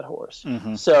betting that horse.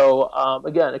 So,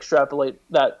 again, extrapolate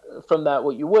that from that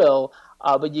what you will.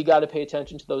 But you got to pay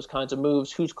attention to those kinds of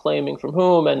moves. Who's claiming from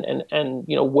whom, and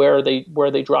where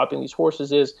they dropping these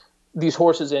horses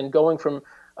in, going from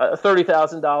a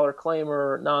 $30,000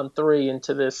 claimer non-3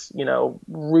 into this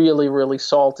really really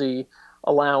salty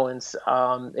allowance.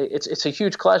 It's a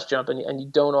huge class jump, and you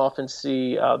don't often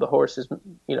see the horses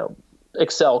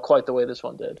excel quite the way this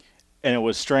one did. And it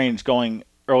was strange going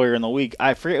earlier in the week.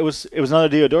 I forget, it was another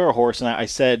Diodoro horse, and I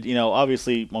said,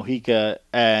 obviously Mojica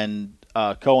and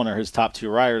Cohen are his top two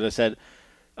riders.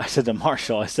 I said to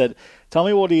Marshall, tell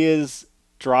me what he is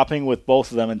dropping with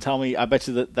both of them, and tell me, I bet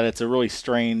you that it's a really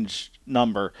strange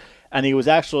number. And he was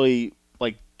actually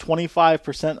like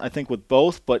 25%, I think, with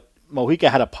both, but Mojica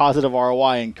had a positive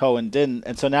ROI and Cohen didn't.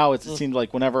 And so now it seems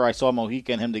like whenever I saw Mojica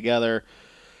and him together,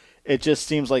 it just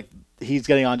seems like he's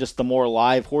getting on just the more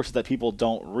live horses that people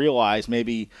don't realize.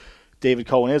 Maybe David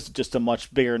Cohen is just a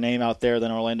much bigger name out there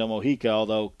than Orlando Mojica,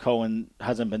 although Cohen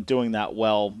hasn't been doing that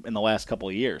well in the last couple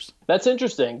of years. That's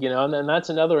interesting, and that's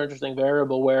another interesting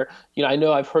variable where, I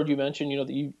know I've heard you mention, that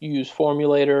you use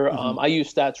Formulator. Mm-hmm. I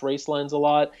use Stats Race Lens a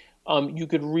lot. You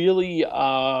could really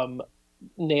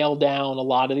nail down a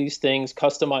lot of these things,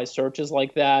 customize searches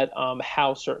like that,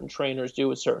 how certain trainers do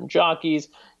with certain jockeys.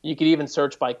 You could even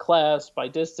search by class, by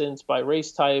distance, by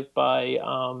race type, by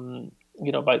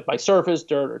surface,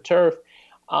 dirt or turf.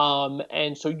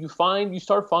 And so you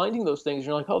start finding those things.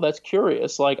 You're like, oh, that's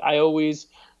curious. Like I always,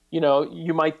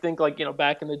 you might think like,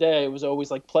 back in the day, it was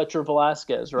always like Pletcher,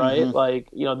 Velasquez, right? Mm-hmm. Like,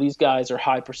 these guys are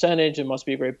high percentage. It must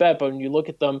be a great bet. But when you look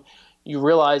at them, you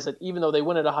realize that even though they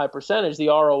win at a high percentage, the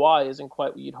ROI isn't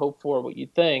quite what you'd hope for, what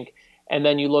you'd think. And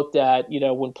then you looked at,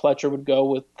 when Pletcher would go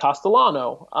with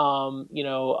Castellano,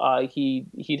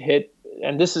 he'd hit,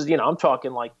 and this is, I'm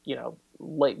talking like,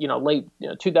 late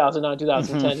 2009,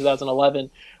 2010,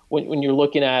 2011, when you're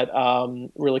looking at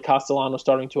really Castellano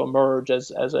starting to emerge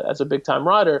as a big time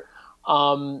rider.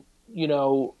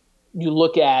 You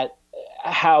look at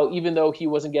how even though he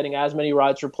wasn't getting as many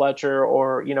rides for Pletcher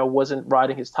or wasn't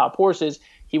riding his top horses,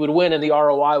 he would win and the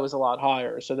ROI was a lot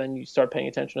higher. So then you start paying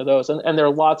attention to those, and there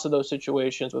are lots of those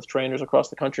situations with trainers across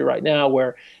the country right now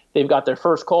where they've got their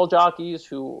first call jockeys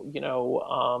who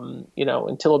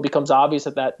until it becomes obvious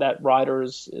that rider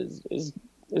is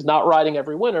not riding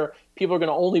every winter, people are going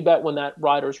to only bet when that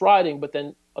rider's riding. But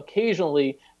then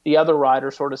occasionally the other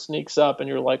rider sort of sneaks up and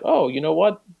you're like, oh, you know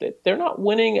what? They're not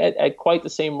winning at quite the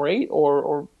same rate,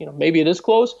 or maybe it is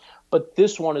close, but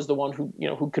this one is the one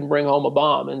who can bring home a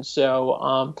bomb. And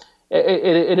so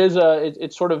it's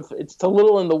a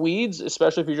little in the weeds,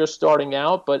 especially if you're just starting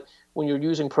out. But when you're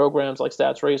using programs like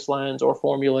Stats Race Lens or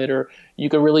Formulator, you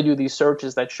can really do these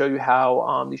searches that show you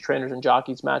how these trainers and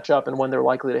jockeys match up and when they're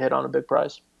likely to hit on a big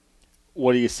prize.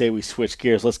 What do you say we switch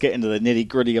gears? Let's get into the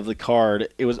nitty-gritty of the card.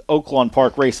 It was Oaklawn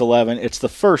Park Race 11. It's the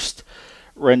first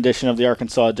rendition of the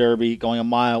Arkansas Derby, going 1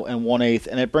 1/8,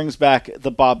 and it brings back the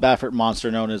Bob Baffert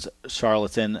monster known as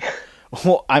Charlatan.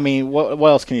 Well, I mean, what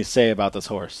else can you say about this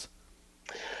horse?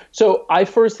 So I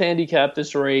first handicapped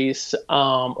this race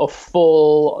a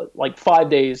full 5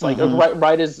 days,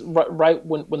 right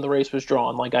when the race was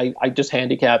drawn. Like I just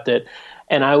handicapped it,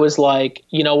 and I was like,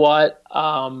 you know what,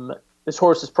 this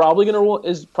horse is probably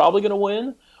gonna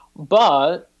win,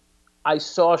 but I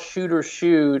saw Shooter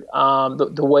shoot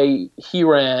the way he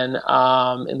ran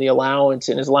in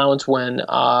his allowance win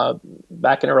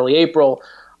back in early April,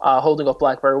 holding off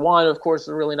Blackberry Wine, of course,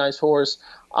 a really nice horse.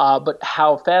 But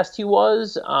how fast he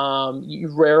was, you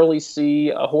rarely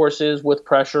see horses with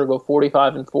pressure go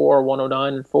 45-4,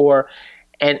 109-4,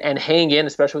 and hang in,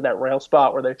 especially with that rail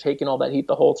spot where they're taking all that heat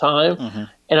the whole time. Mm-hmm.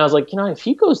 And I was like, if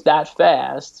he goes that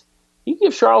fast, he can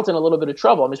give Charlatan a little bit of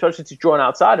trouble. I mean, especially since he's drawn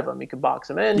outside of him. He could box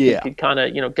him in. Yeah. He could kind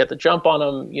of, get the jump on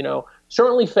him,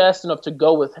 certainly fast enough to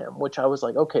go with him, which I was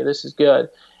like, okay, this is good.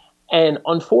 And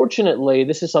unfortunately,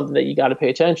 this is something that you got to pay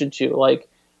attention to. Like,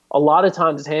 a lot of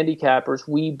times as handicappers,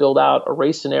 we build out a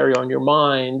race scenario in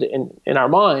our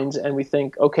minds, and we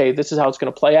think, okay, this is how it's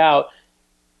going to play out.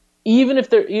 Even if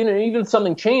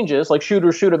something changes, like shoot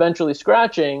eventually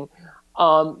scratching,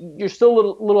 you're still a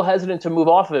little hesitant to move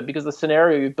off of it because the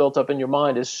scenario you've built up in your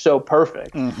mind is so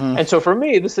perfect. Mm-hmm. And so for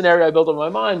me, the scenario I built up in my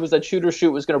mind was that Shoot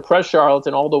was going to press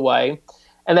Charlatan all the way,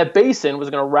 and that Basin was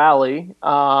going to rally,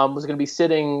 was going to be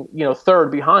sitting, third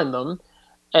behind them,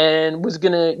 and was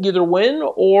going to either win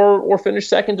or finish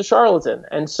second to Charlatan.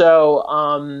 And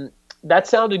so that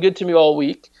sounded good to me all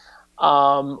week.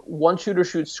 One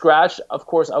Shoot scratch, of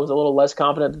course, I was a little less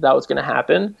confident that was going to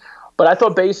happen. But I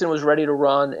thought Basin was ready to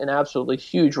run an absolutely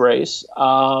huge race.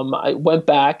 I went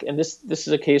back, and this is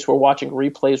a case where watching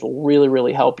replays will really,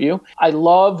 really help you. I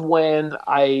love when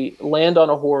I land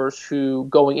on a horse who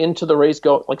going into the race,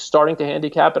 starting to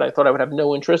handicap it, I thought I would have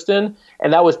no interest in,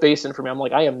 and that was Basin for me. I'm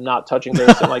like, I am not touching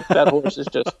Basin. Like, that horse is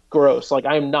just gross. Like,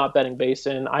 I am not betting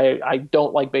Basin. I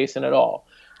don't like Basin at all.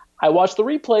 I watched the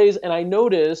replays and I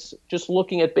noticed, just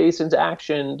looking at Basin's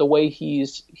action, the way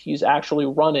he's actually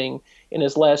running in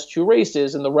his last two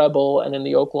races, in the Rebel and in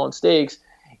the Oaklawn Stakes,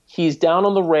 he's down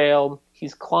on the rail,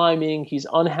 he's climbing, he's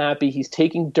unhappy, he's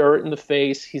taking dirt in the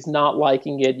face, he's not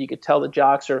liking it. You could tell the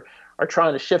jocks are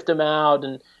trying to shift him out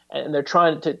and they're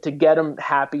trying to get him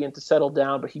happy and to settle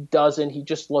down, but he doesn't. He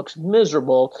just looks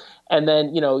miserable. And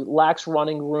then, lacks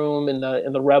running room in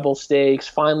the Rebel Stakes,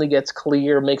 finally gets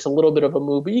clear, makes a little bit of a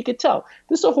move. But you could tell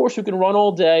this is a horse who can run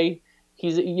all day.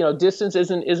 He's, distance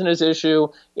isn't his issue.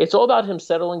 It's all about him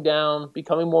settling down,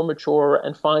 becoming more mature,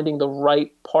 and finding the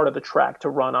right part of the track to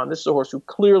run on. This is a horse who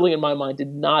clearly, in my mind,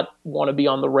 did not want to be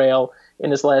on the rail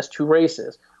in his last two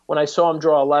races. When I saw him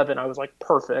draw 11, I was like,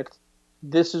 perfect.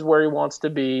 This is where he wants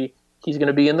to be. He's going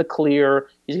to be in the clear.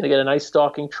 He's going to get a nice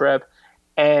stalking trip.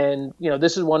 And,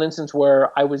 this is one instance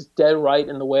where I was dead right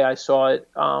in the way I saw it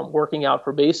working out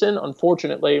for Basin.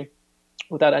 Unfortunately,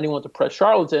 without anyone to press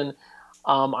Charlatan,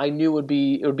 I knew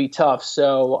it would be tough.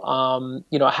 So,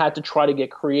 I had to try to get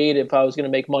creative if I was going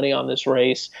to make money on this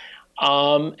race.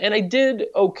 And I did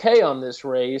okay on this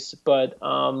race, but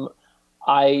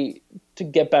to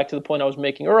get back to the point I was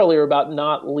making earlier about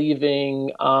not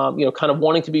leaving, kind of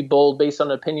wanting to be bold based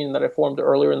on an opinion that I formed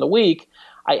earlier in the week,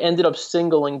 I ended up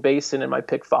singling Basin in my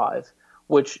pick 5,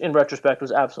 which in retrospect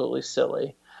was absolutely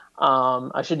silly.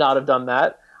 I should not have done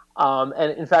that.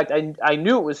 And in fact, I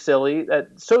knew it was silly,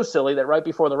 so silly that right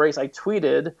before the race I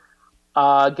tweeted,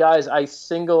 guys, I'm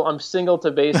single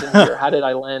to Basin here. How did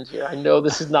I land here? I know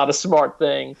this is not a smart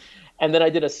thing. And then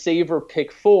I did a saver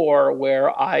pick 4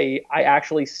 where I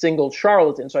actually singled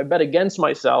Charlatan. So I bet against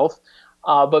myself,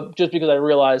 but just because I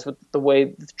realized with the way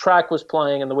the track was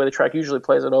playing and the way the track usually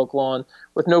plays at Oaklawn,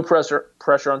 with no pressure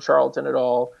on Charlatan at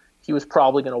all, he was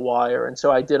probably going to wire. And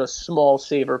so I did a small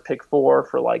saver pick 4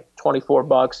 for like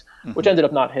 $24, which ended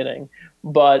up not hitting.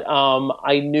 But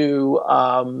I knew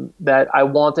that I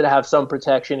wanted to have some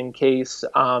protection in case,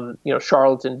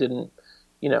 Charlatan didn't,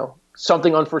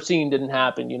 something unforeseen didn't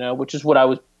happen, which is what I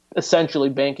was essentially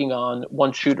banking on.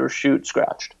 One shooter shoot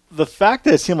scratched. The fact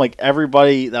that it seemed like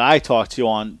everybody that I talked to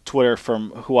on Twitter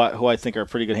from who I think are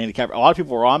pretty good handicap, a lot of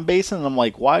people were on Basin, and I'm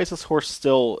like, why is this horse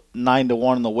still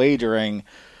 9-1 in the wagering?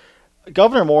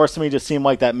 Governor Morris to me just seemed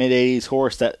like that mid-80s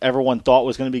horse that everyone thought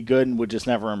was going to be good and would just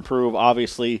never improve.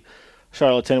 Obviously,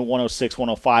 Charlatan 106,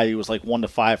 105, he was like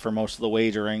 1-5 for most of the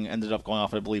wagering, ended up going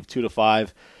off, I believe,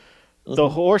 2-5. The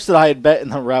horse that I had bet in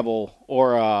the Rebel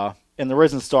or in the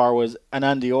Risen Star was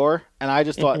Anandior, and I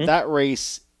just thought that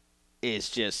race is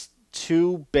just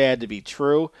too bad to be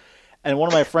true. And one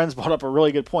of my friends brought up a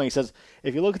really good point. He says,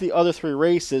 if you look at the other 3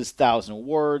 races, 1,000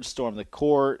 Words, Storm the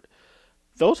Court,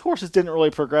 those horses didn't really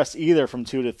progress either from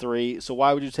 2 to 3. So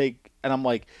why would you take? And I'm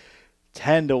like,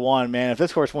 10-1, man. If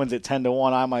this horse wins at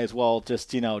 10-1, I might as well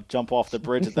just jump off the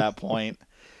bridge at that point.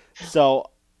 So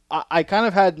I kind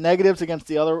of had negatives against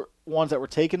the other ones that were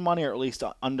taking money, or at least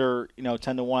under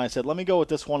 10-1. I said, let me go with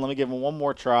this one. Let me give him one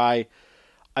more try.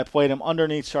 I played him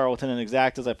underneath Charlatan and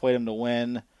Exactas. I played him to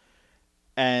win.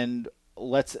 And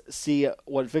let's see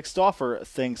what Vic Stauffer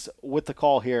thinks with the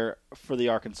call here for the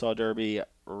Arkansas Derby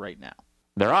right now.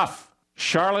 They're off.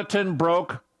 Charlatan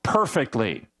broke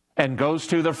perfectly and goes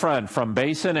to the front from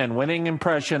Basin and Winning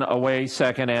Impression away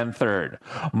second and third.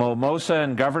 Mimosa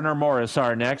and Governor Morris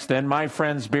are next, then My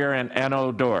Friend's Beer and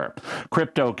Anno Dor.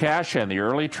 Crypto Cash and the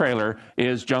early trailer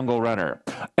is Jungle Runner.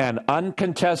 An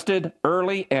uncontested,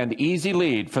 early, and easy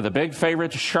lead for the big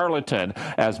favorite Charlatan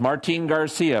as Martin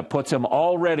Garcia puts him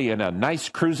already in a nice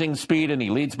cruising speed, and he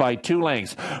leads by 2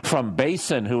 lengths from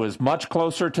Basin, who is much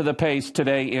closer to the pace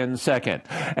today in second.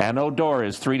 Anno Dor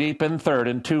is 3 deep in third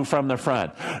and 2 from the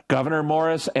front. Governor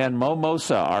Morris and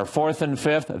Mimosa are 4th and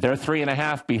 5th. They're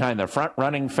 3.5 behind the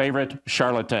front-running favorite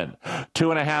Charlatan.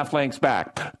 2.5 lengths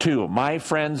back to My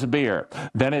Friend's Beer.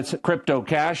 Then it's Crypto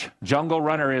Cash. Jungle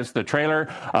Runner is the trailer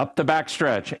up the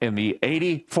backstretch in the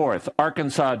 84th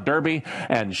Arkansas Derby,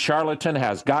 and Charlatan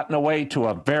has gotten away to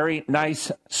a very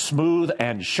nice, smooth,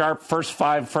 and sharp first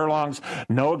 5 furlongs.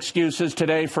 No excuses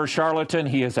today for Charlatan.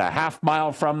 He is a half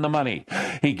mile from the money.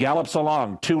 He gallops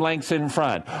along 2 lengths in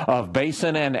front of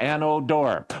Basin and Anno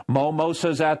Door.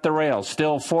 Momosa's at the rail,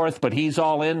 still fourth, but he's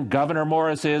all in. Governor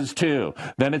Morris is too.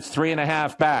 Then it's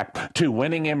 3.5 back to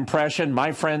Winning Impression,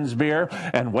 My Friend's Beer,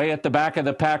 and way at the back of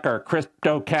the pack are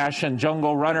Crypto Cash and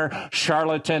Jungle Runner.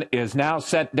 Charlatan is now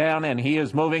set down, and he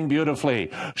is moving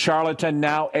beautifully. Charlatan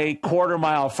now a quarter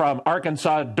mile from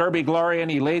Arkansas Derby Glory,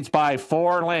 and he leads by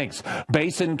 4 lengths.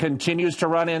 Basin continues to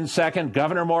run in second.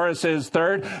 Governor Morris is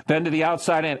third. Then to the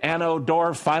outside in Anno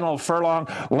Door, final furlong.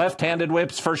 Left-handed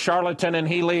whips for Charlatan, and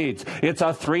he leads. It's a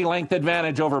 3-length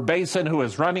advantage over Basin, who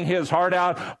is running his heart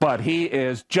out, but he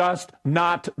is just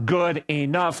not good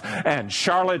enough. And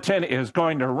Charlatan is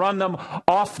going to run them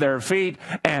off their feet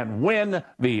and win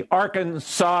the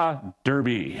Arkansas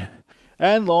Derby.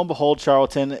 And lo and behold,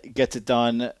 Charlatan gets it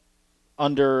done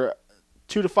under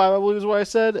 2 to 5, I believe is what I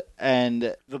said.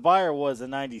 And the buyer was a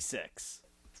 96.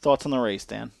 Thoughts on the race,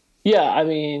 Dan? Yeah, I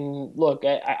mean, look,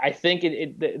 I think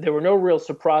there were no real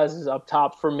surprises up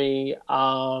top for me.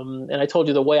 And I told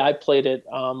you the way I played it,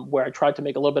 where I tried to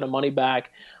make a little bit of money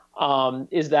back,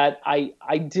 is that I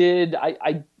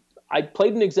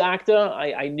played an exacta.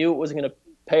 I knew it wasn't going to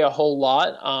pay a whole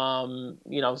lot.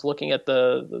 I was looking at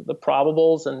the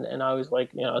probables, and I was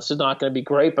like, this is not going to be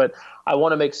great, but I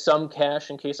want to make some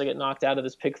cash in case I get knocked out of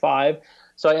this pick 5.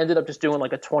 So I ended up just doing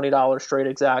like a $20 straight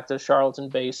exacta, Charlatan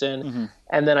Basin,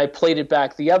 and then I played it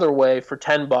back the other way for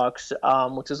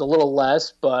 $10, which is a little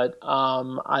less, but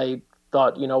I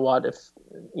thought, you know what,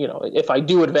 if I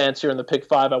do advance here in the pick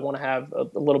 5, I want to have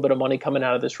a little bit of money coming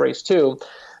out of this race too.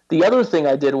 The other thing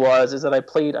I did is that I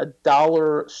played a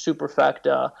dollar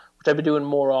superfecta, which I've been doing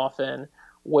more often,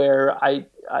 where I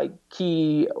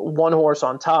key 1 horse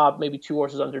on top, maybe 2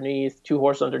 horses underneath, 2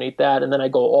 horses underneath that, and then I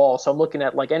go all. So I'm looking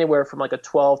at like anywhere from like a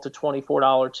 $12 to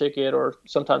 $24 ticket, or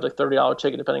sometimes like $30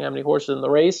 ticket, depending on how many horses in the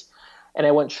race. And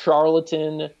I went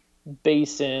Charlatan,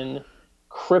 Basin,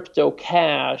 Crypto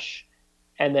Cash,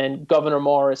 and then Governor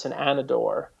Morris and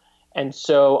Anador. And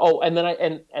so,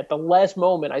 and at the last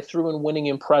moment, I threw in Winning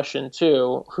Impression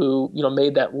too, who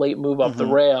made that late move up the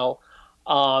rail.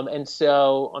 And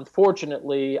so,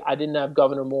 unfortunately, I didn't have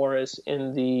Governor Morris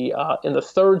in the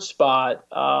third spot.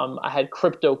 I had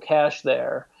Crypto Cash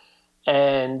there,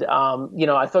 and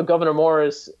I thought Governor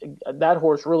Morris, that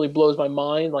horse really blows my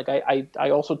mind. Like I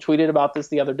also tweeted about this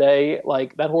the other day.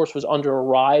 Like that horse was under a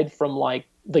ride from like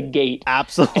the gate.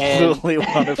 Absolutely,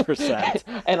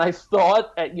 100%. And I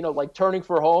thought, like Turning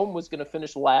for Home was going to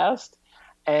finish last.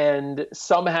 And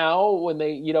somehow when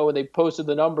they posted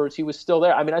the numbers, he was still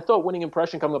there. I mean, I thought Winning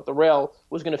Impression coming up the rail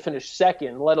was going to finish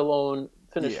second, let alone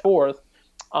finish fourth.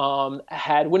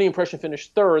 Had Winning Impression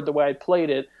finished third, the way I played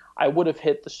it, I would have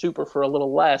hit the super for a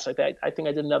little less. I think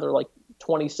I did another like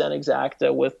 20 cent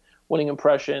exacta with Winning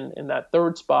Impression in that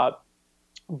third spot.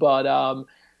 But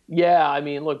I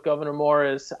mean, look, Governor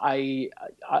Morris, I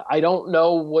don't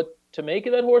know what to make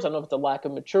of that horse. I don't know if it's a lack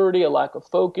of maturity, a lack of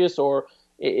focus, or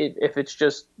if it's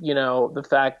just, the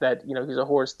fact that, he's a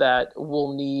horse that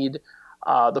will need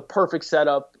the perfect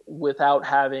setup without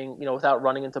having, without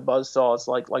running into buzzsaws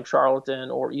like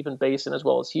Charlatan or even Basin, as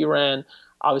well as he ran.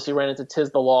 Obviously ran into Tiz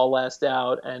the Law last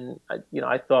out, and,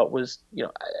 I thought was,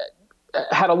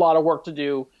 had a lot of work to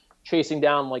do chasing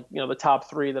down the top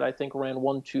 3 that I think ran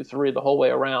 1, 2, 3 the whole way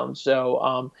around.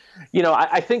 So,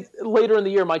 I think later in the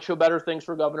year might show better things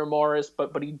for Governor Morris,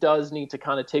 but he does need to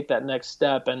kind of take that next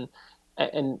step and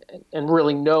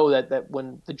really know that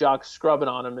when the jock's scrubbing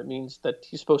on him, it means that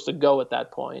he's supposed to go at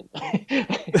that point.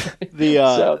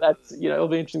 So that's, it'll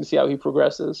be interesting to see how he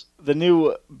progresses. The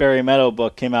new Barry Meadow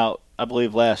book came out, I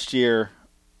believe, last year.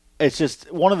 It's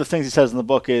just one of the things he says in the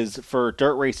book is for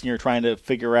dirt racing, you're trying to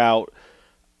figure out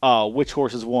which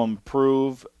horses will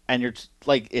improve, and you're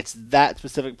like, it's that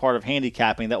specific part of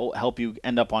handicapping that will help you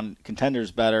end up on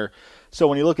contenders better. So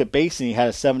when you look at Basin, he had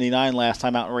a 79 last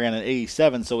time out and ran an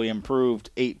 87, so he improved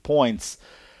 8 points.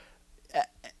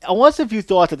 Unless if you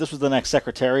thought that this was the next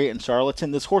Secretariat in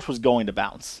Charlatan, this horse was going to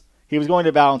bounce. He was going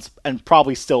to bounce and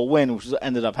probably still win, which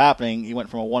ended up happening. He went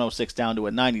from a 106 down to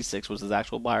a 96, was his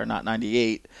actual buyer, not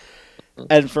 98.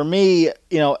 And for me,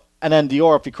 and then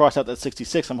Dior, if he crossed out that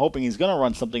 66, I'm hoping he's going to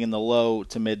run something in the low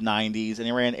to mid 90s, and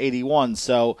he ran 81.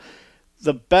 So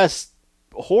the best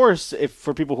horse, if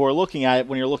for people who are looking at it,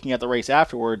 when you're looking at the race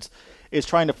afterwards, is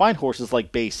trying to find horses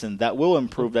like Basin that will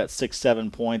improve that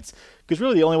 6-7 points. Because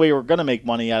really the only way we're going to make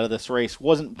money out of this race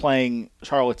wasn't playing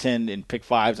Charlatan in pick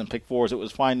 5s and pick 4s. It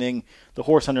was finding the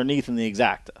horse underneath in the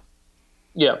exacta.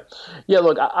 Yeah.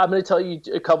 Look, I'm going to tell you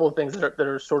a couple of things that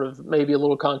are sort of maybe a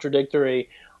little contradictory.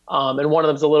 And one of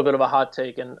them is a little bit of a hot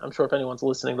take, and I'm sure if anyone's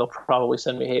listening, they'll probably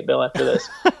send me hate mail after this.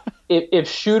 If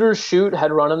Shooters Shoot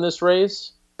had run in this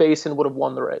race, Basin would have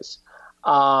won the race.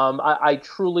 I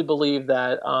truly believe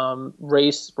that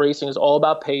racing is all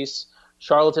about pace.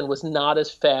 Charlatan was not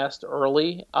as fast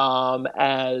early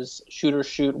as Shooter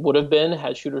Shoot would have been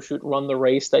had Shooter Shoot run the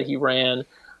race that he ran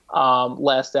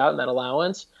last out in that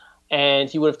allowance. And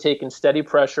he would have taken steady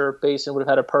pressure. Basin would have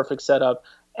had a perfect setup.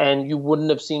 And you wouldn't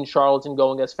have seen Charlatan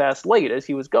going as fast late as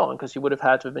he was going because he would have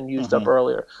had to have been used up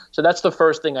earlier. So that's the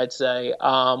first thing I'd say,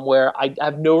 where I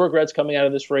have no regrets coming out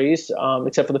of this race,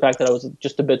 except for the fact that I was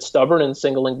just a bit stubborn in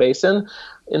singling Basin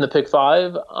in the pick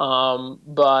 5.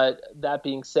 But that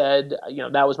being said,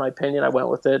 that was my opinion. I went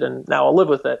with it, and now I'll live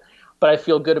with it. But I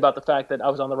feel good about the fact that I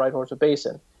was on the right horse with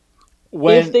Basin.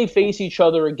 If they face each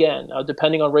other again,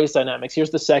 depending on race dynamics,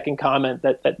 here's the second comment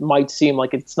that might seem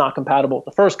like it's not compatible with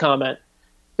the first comment.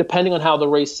 Depending on how the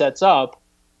race sets up,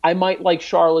 I might like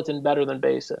Charlatan better than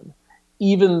Basin,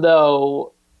 even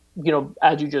though,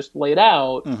 as you just laid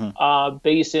out,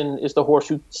 Basin is the horse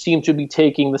who seemed to be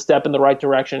taking the step in the right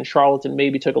direction. Charlatan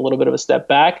maybe took a little bit of a step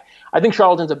back. I think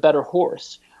Charlatan's a better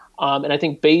horse. And I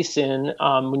think Basin,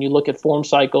 when you look at form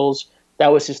cycles,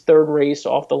 that was his third race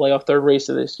off the layoff, third race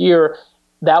of this year.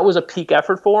 That was a peak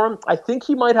effort for him. I think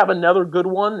he might have another good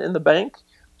one in the bank.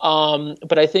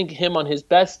 But I think him on his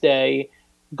best day,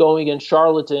 going against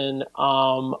Charlatan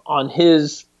on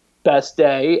his best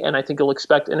day, and I think he'll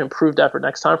expect an improved effort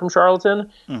next time from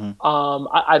Charlatan.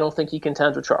 I don't think he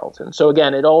contends with Charlatan. So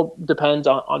again, it all depends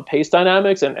on pace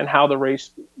dynamics and how the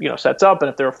race sets up. And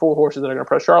if there are 4 horses that are going to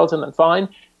press Charlatan, then fine.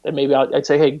 Then maybe I'd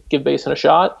say, hey, give Basin a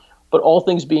shot. But all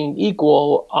things being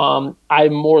equal,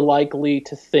 I'm more likely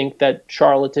to think that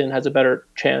Charlatan has a better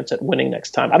chance at winning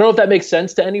next time. I don't know if that makes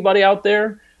sense to anybody out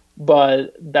there,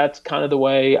 but that's kind of the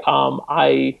way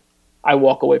I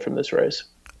walk away from this race.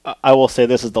 I will say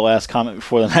this is the last comment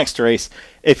before the next race.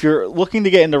 If you're looking to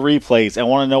get into replays and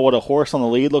want to know what a horse on the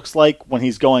lead looks like when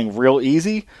he's going real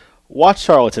easy, watch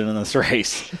Charlatan in this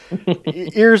race.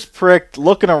 Ears pricked,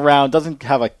 looking around, doesn't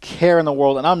have a care in the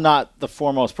world. And I'm not the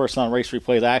foremost person on race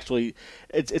replays.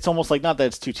 It's almost like, not that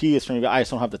it's too tedious for me, but I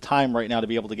just don't have the time right now to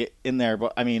be able to get in there.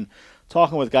 But I mean,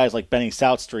 talking with guys like Benny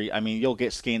South Street, you'll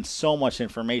gain so much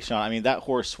information on. That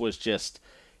horse was just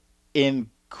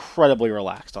incredibly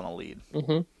relaxed on the lead.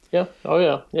 Mm-hmm. Yeah. Oh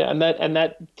yeah. Yeah. And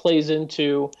that plays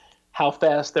into how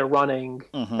fast they're running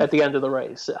at the end of the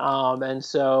race. And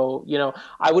so,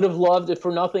 I would have loved, if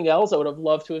for nothing else, I would have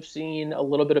loved to have seen a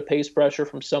little bit of pace pressure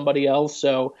from somebody else.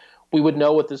 So we would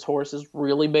know what this horse is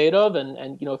really made of.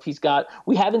 And if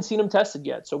we haven't seen him tested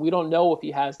yet. So we don't know if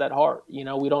he has that heart. We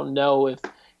don't know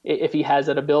if he has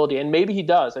that ability, and maybe he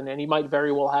does. And he might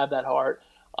very well have that heart.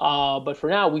 But for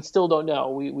now, we still don't know.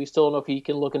 We still don't know if he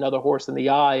can look another horse in the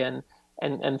eye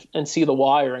and see the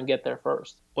wire and get there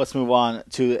first. Let's move on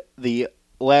to the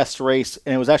last race,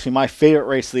 and it was actually my favorite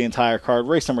race of the entire card,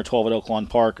 race number 12 at Oaklawn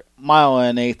Park, mile and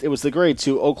an eighth. It was the Grade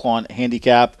 2 Oaklawn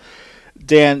handicap.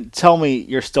 Dan, tell me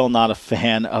you're still not a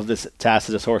fan of this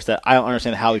Tacitus horse. That I don't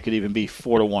understand how he could even be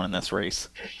 4-1 in this race.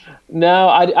 No,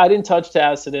 I didn't touch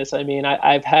Tacitus.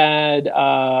 I've had,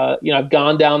 I've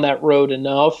gone down that road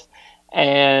enough.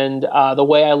 And the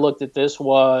way I looked at this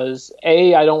was,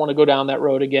 A, I don't want to go down that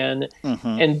road again.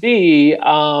 And B,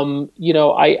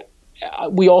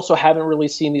 we also haven't really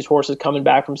seen these horses coming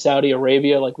back from Saudi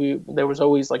Arabia. There was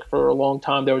always, for a long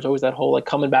time, there was always that whole,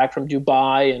 coming back from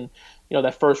Dubai, and,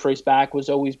 that first race back was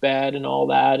always bad and all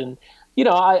that. And,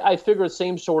 I figure the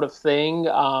same sort of thing,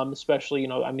 especially,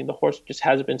 the horse just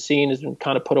hasn't been seen, has been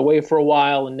kind of put away for a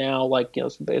while, and now,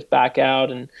 it's back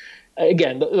out. And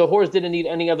again, the horse didn't need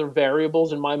any other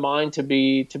variables in my mind to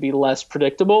be less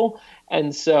predictable.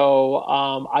 And so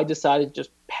I decided to just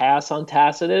pass on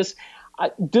Tacitus.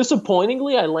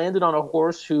 Disappointingly, I landed on a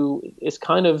horse who is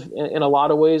kind of, in a lot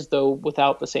of ways, though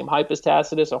without the same hype as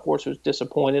Tacitus, a horse who's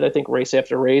disappointed, I think, race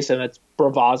after race, and that's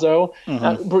Bravazzo.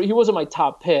 He wasn't my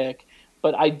top pick,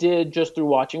 but I did, just through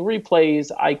watching replays,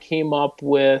 I came up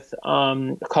with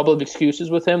a couple of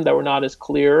excuses with him that were not as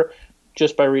clear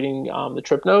just by reading the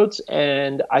trip notes.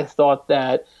 And I thought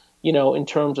that, in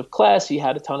terms of class, he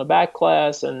had a ton of back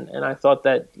class. And I thought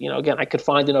that, again, I could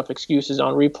find enough excuses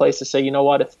on replays to say,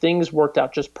 what, if things worked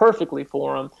out just perfectly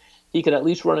for him, he could at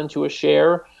least run into a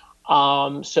share.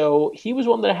 So he was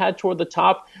one that I had toward the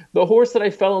top. The horse that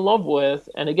I fell in love with,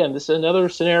 and again, this is another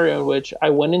scenario in which I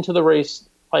went into the race,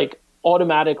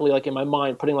 automatically, in my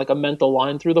mind, putting a mental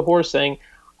line through the horse saying,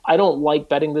 I don't like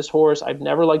betting this horse. I've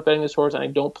never liked betting this horse, and I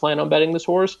don't plan on betting this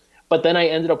horse. But then I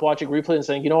ended up watching replay and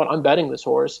saying, I'm betting this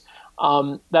horse.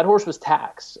 That horse was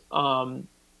Tax.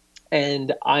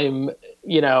 And I'm,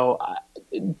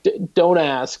 don't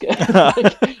ask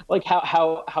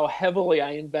how heavily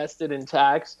I invested in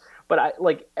Tax. but I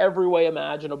like every way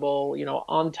imaginable,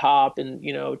 on top and,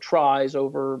 tries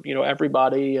over,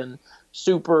 everybody and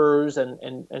supers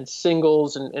and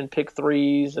singles and pick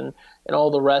threes and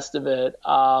all the rest of it.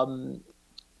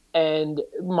 And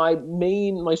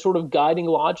my sort of guiding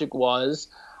logic was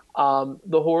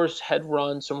the horse had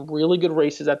run some really good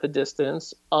races at the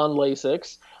distance on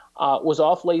Lasix, was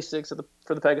off Lasix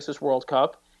for the Pegasus World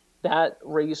Cup. That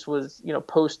race was,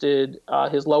 posted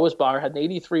his lowest Beyer, had an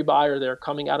 83 Beyer there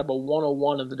coming out of a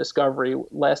 101 of the Discovery.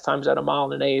 Last time was at a mile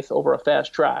and an eighth over a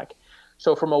fast track.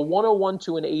 So from a 101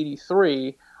 to an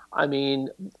 83, I mean,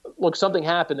 look, something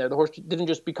happened there. The horse didn't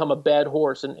just become a bad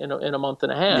horse in a month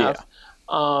and a half.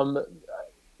 Yeah.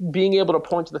 Being able to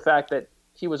point to the fact that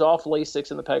he was off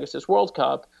Lasix in the Pegasus World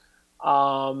Cup,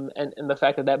 and the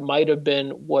fact that might have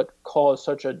been what caused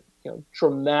such a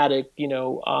dramatic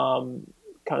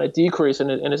kind of decrease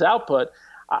in his output,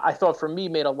 I thought for me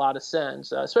made a lot of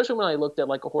sense, especially when I looked at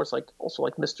like a horse like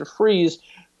Mr. Freeze,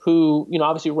 who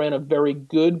obviously ran a very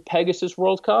good Pegasus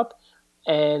World Cup,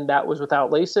 and that was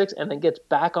without Lasix, and then gets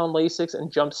back on Lasix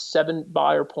and jumps 7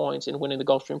 Beyer points in winning the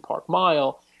Gulfstream Park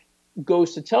Mile.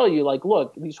 Goes to tell you, like,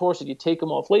 look, these horses, you take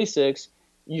them off Lasix,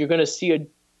 you're going to see a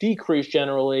decrease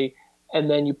generally, and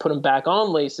then you put them back on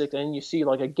Lasix, and you see,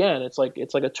 like, again, it's like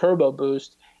a turbo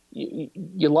boost.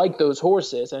 You like those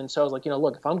horses. And so I was like,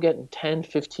 look, if I'm getting 10,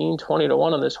 15, 20 to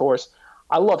 1 on this horse,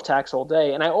 I love Tax all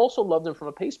day. And I also loved him from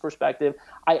a pace perspective.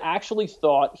 I actually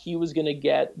thought he was going to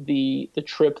get the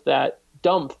trip that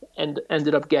Dump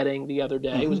ended up getting the other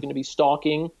day. It was going to be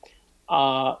stalking,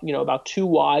 about 2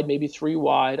 wide, maybe 3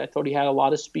 wide. I thought he had a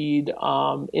lot of speed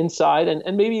inside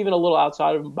and maybe even a little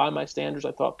outside of him by my standards.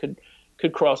 I thought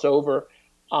could cross over.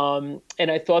 And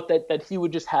I thought that he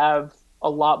would just have a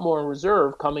lot more in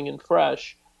reserve coming in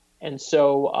fresh. And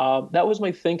so that was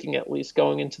my thinking, at least,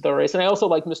 going into the race. And I also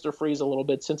like Mr. Freeze a little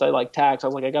bit. Since I like Tax, I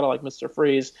was like, I got to like Mr.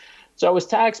 Freeze. So I was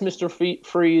Tax, Mr.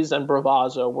 Freeze, and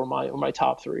Bravazzo were my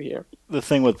top 3 here. The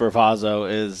thing with Bravazzo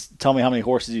is, tell me how many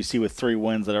horses you see with 3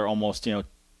 wins that are almost, $2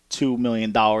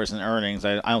 million in earnings.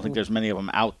 I don't think there's many of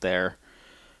them out there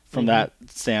from that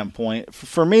standpoint.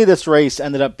 For me, this race I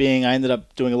ended up doing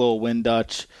a little Win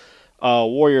Dutch.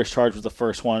 Warriors Charge was the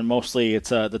first one. Mostly it's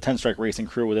the 10 Strike Racing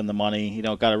crew within the money.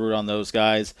 Got to root on those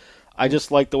guys. I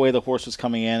just like the way the horse was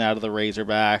coming in out of the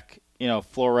Razorback.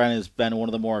 Floren has been one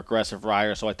of the more aggressive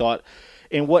riders, so I thought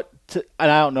and I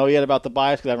don't know yet about the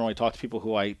bias because I haven't really talked to people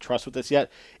who I trust with this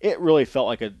yet. It really felt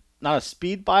like not a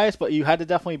speed bias, but you had to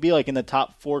definitely be like in the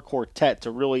top 4 quartet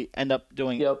to really end up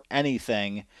doing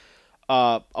anything.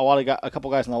 A couple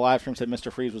guys in the live stream said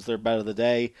Mr. Freeze was their bet of the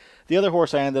day. The other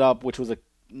horse I ended up, which was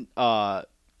not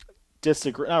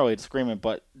really a disagreement,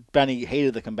 but Benny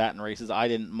hated the combatant races. I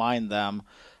didn't mind them.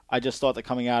 I just thought that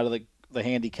coming out of the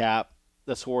handicap,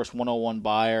 this horse 101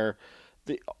 Beyer,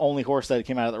 the only horse that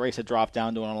came out of the race had dropped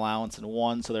down to an allowance and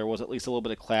won, so there was at least a little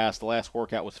bit of class. The last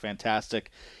workout was fantastic.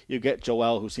 You get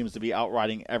Joel, who seems to be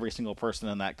outriding every single person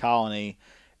in that colony.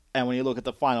 And when you look at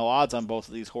the final odds on both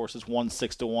of these horses, one's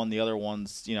 6-1, the other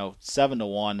one's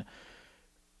 7-1,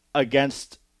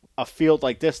 against a field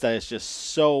like this that is just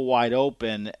so wide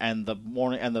open, and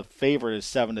the favorite is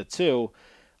 7-2.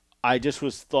 I just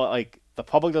thought like the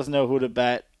public doesn't know who to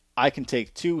bet. I can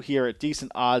take 2 here at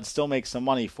decent odds, still make some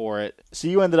money for it. So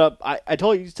you ended up, I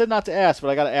told you said not to ask, but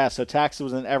I got to ask. So Tax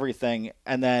was in everything,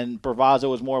 and then Bravazzo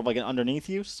was more of like an underneath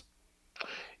use?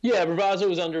 Yeah, Bravazzo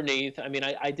was underneath. I mean,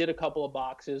 I did a couple of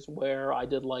boxes where I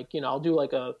did like, I'll do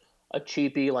like a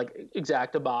cheapie, like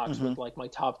exacta box with like my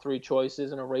top 3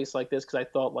 choices in a race like this, because I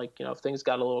thought like, if things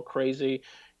got a little crazy,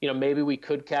 maybe we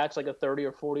could catch like a 30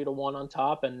 or 40 to 1 on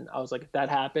top. And I was like, if that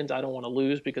happens, I don't want to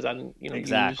lose because I didn't,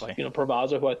 exactly. use,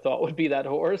 Bravazzo, who I thought would be that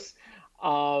horse.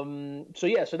 So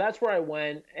that's where I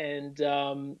went. And,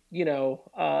 the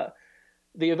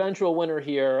eventual winner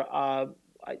here, I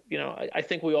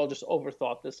think we all just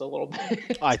overthought this a little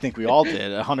bit. I think we all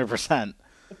did, 100%.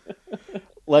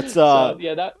 Let's. So,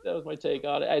 yeah, that was my take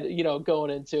on it. Going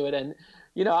into it, and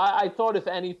I thought if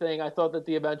anything, I thought that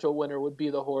the eventual winner would be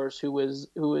the horse who was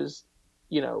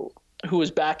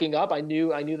backing up. I knew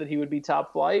that he would be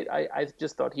top flight. I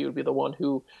just thought he would be the one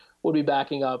who would be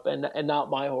backing up, and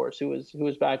not my horse who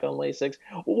was back on Lasix.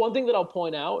 One thing that I'll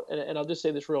point out, and I'll just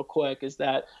say this real quick, is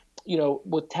that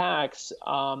with Tax,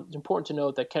 it's important to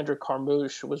note that Kendrick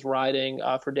Carmouche was riding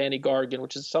for Danny Gargan,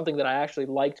 which is something that I actually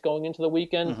liked going into the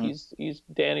weekend. He's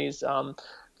Danny's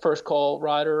first call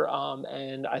rider,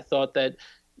 and I thought that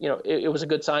it was a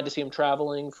good sign to see him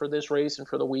traveling for this race and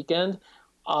for the weekend.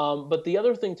 But the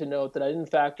other thing to note that I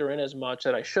didn't factor in as much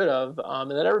that I should have,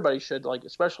 and that everybody should, like,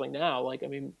 especially now, like, I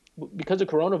mean, because of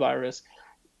coronavirus,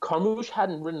 Carmouche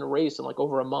hadn't ridden a race in like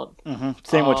over a month.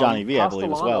 Same with Johnny V, I believe, as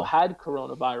Castellano well. had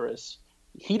coronavirus.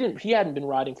 He hadn't been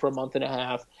riding for a month and a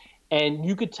half, and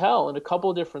you could tell in a couple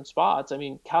of different spots. I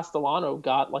mean, Castellano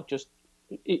got like just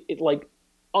like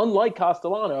unlike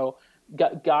Castellano,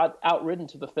 got outridden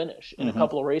to the finish in a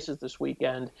couple of races this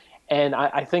weekend. And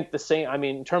I think the same, I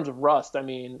mean, in terms of rust, I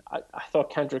mean, I thought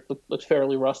Kendrick looked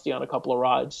fairly rusty on a couple of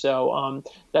rides. So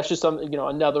that's just something,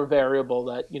 another variable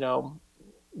that,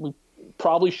 we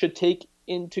probably should take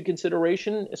into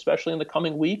consideration, especially in the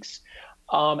coming weeks.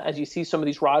 As you see some of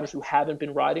these riders who haven't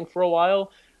been riding for a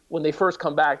while, when they first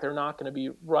come back, they're not going to be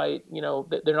right.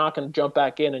 They're not going to jump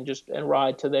back in and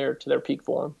ride to their peak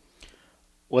form.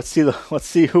 Let's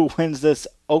see who wins this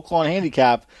Oaklawn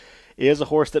Handicap. It is a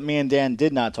horse that me and Dan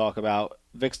did not talk about.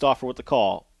 Vic Stauffer with the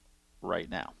call right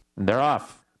now. They're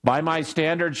off. By My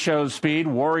Standards shows speed.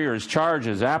 Warriors Charge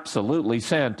is absolutely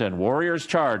sent, and Warriors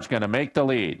Charge going to make the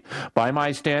lead. By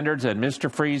My Standards and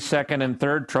Mr. Freeze second and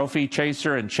third. Trophy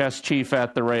Chaser and Chess Chief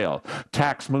at the rail.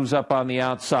 Tax moves up on the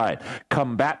outside.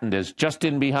 Combatant is just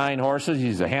in behind horses.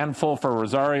 He's a handful for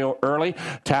Rosario early.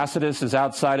 Tacitus is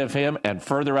outside of him, and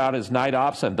further out is Night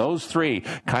Ops, and those three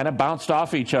kind of bounced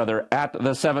off each other at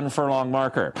the 7 furlong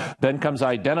marker. Then comes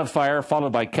Identifier,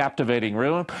 followed by Captivating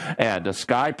Room, and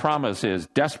Sky Promise is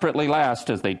desperately last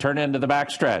as they turn into the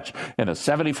backstretch. In a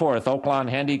 74th Oaklawn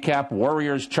Handicap,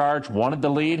 Warriors Charge wanted the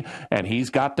lead, and he's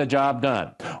got the job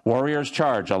done. Warriors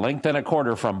Charge, a length and a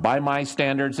quarter from By My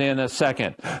Standards in a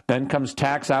second. Then comes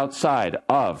Tax outside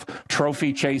of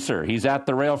Trophy Chaser. He's at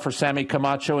the rail for Sammy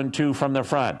Camacho and 2 from the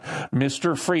front.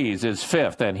 Mr. Freeze is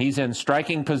 5th, and he's in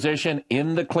striking position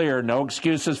in the clear. No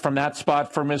excuses from that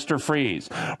spot for Mr. Freeze.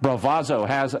 Bravazzo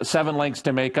has 7 lengths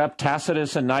to make up.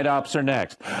 Tacitus and Night Ops are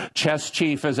next. Chess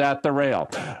Chief is at the rail.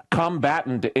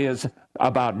 Combatant is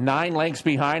about 9 lengths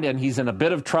behind, and he's in a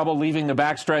bit of trouble leaving the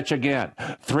backstretch again.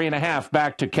 3.5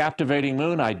 back to Captivating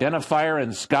Moon, Identifier,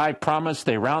 and Sky Promise.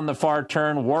 They round the far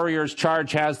turn. Warriors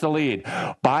Charge has the lead.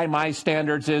 By My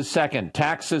Standards is second.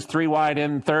 Tax is 3 wide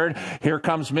in third. Here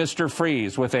comes Mr.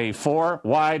 Freeze with a 4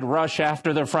 wide rush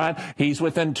after the front. He's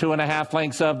within 2.5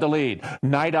 lengths of the lead.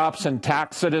 Night Ops and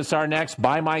Tacitus are next.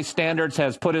 By My Standards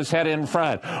has put his head in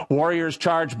front. Warriors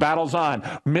Charge battles on.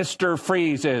 Mr.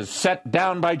 Freeze is set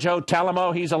down by Joe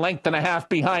Talamo. He's a length and a half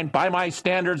behind By My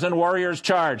Standards and Warriors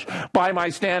Charge. By My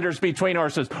Standards between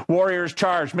horses. Warriors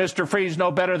Charge. Mr. Freeze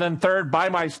no better than third. By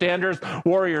My Standards.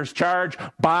 Warriors Charge.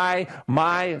 By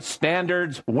My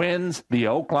Standards wins the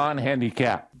Oaklawn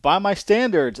Handicap. By My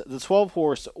Standards, the 12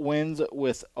 horse wins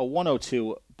with a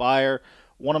 102 buyer.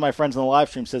 One of my friends on the live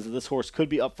stream says that this horse could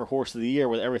be up for Horse of the Year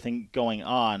with everything going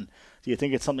on. Do you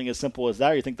think it's something as simple as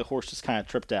that, or you think the horse just kind of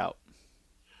tripped out?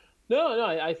 No,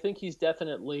 I think he's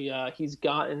definitely he's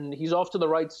off to the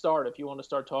right start. If you want to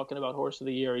start talking about Horse of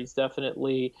the Year, he's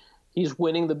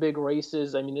winning the big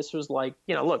races. I mean, this was like,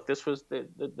 look, this was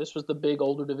the big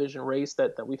older division race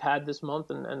that we've had this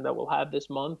month and that we'll have this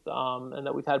month, and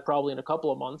that we've had probably in a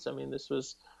couple of months. I mean, this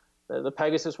was the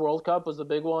Pegasus World Cup was the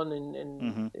big one,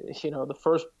 and the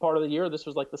first part of the year. This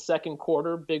was like the second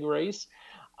quarter big race.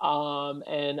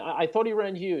 And I thought he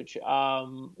ran huge.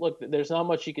 Look, there's not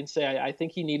much you can say. I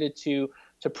think he needed to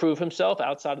prove himself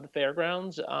outside of the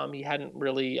fairgrounds. He hadn't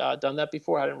really done that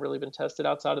before, hadn't really been tested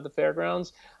outside of the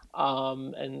fairgrounds.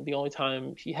 And the only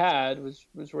time he had was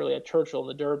really at Churchill in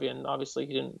the Derby, and obviously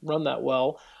he didn't run that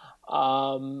well.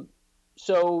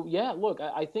 So, yeah, look,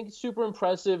 I think it's super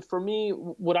impressive. For me,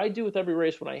 what I do with every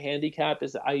race when I handicap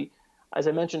is as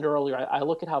I mentioned earlier, I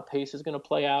look at how pace is going to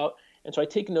play out. And so I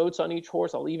take notes on each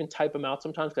horse. I'll even type them out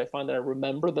sometimes because I find that I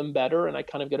remember them better and I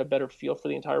kind of get a better feel for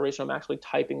the entire race. So I'm actually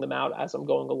typing them out as I'm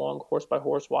going along horse by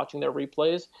horse, watching their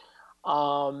replays.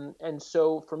 And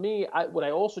so for me, what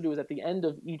I also do is at the end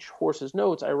of each horse's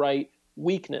notes, I write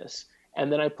weakness.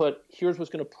 And then I put, here's what's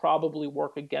going to probably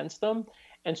work against them.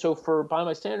 And so By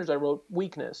My Standards, I wrote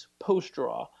weakness, post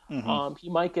draw. He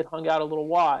might get hung out a little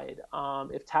wide.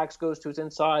 If Tax goes to his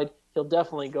inside, he'll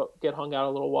definitely get hung out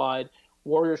a little wide.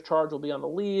 Warriors Charge will be on the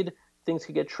lead. Things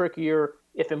could get trickier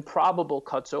if Improbable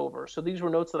cuts over. So these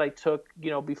were notes that I took,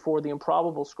 before the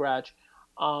Improbable scratch.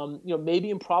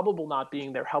 Maybe Improbable not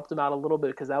being there helped him out a little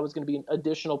bit because that was going to be an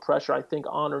additional pressure, I think,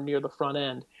 on or near the front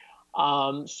end.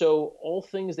 So all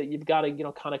things that you've got to,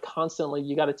 kind of constantly,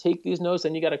 you got to take these notes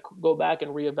and you got to go back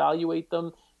and reevaluate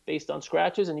them based on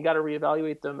scratches. And you got to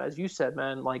reevaluate them, as you said,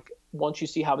 man, like once you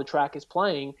see how the track is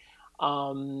playing.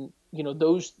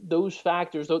 Those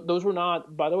factors, those were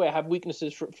not, by the way, I have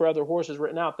weaknesses for other horses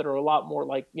written out that are a lot more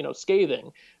like,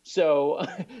 scathing. So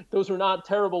those were not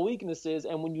terrible weaknesses.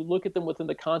 And when you look at them within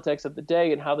the context of the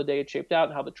day and how the day had shaped out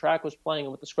and how the track was playing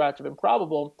and with the scratch of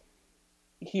Improbable,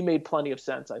 he made plenty of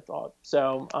sense, I thought.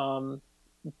 So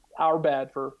our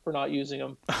bad for not using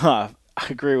him. I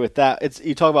agree with that. It's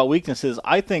you talk about weaknesses.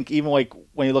 I think even like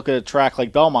when you look at a track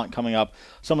like Belmont coming up,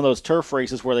 some of those turf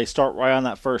races where they start right on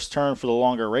that first turn for the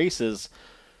longer races,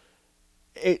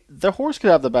 the horse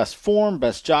could have the best form,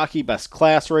 best jockey, best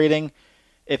class rating.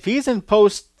 If he's in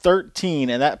post 13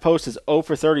 and that post is 0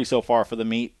 for 30 so far for the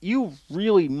meet, you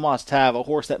really must have a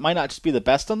horse that might not just be the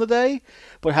best on the day,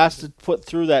 but has to put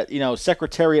through that,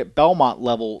 Secretariat Belmont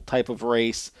level type of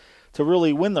race to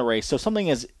really win the race. So something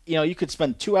is, you could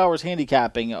spend 2 hours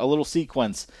handicapping a little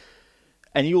sequence,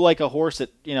 and you like a horse that,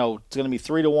 it's going to be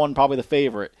 3-1, probably the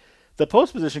favorite. The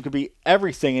post position could be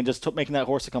everything and just making that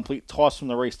horse a complete toss from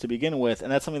the race to begin with.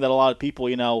 And that's something that a lot of people,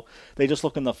 they just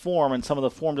look in the form, and some of the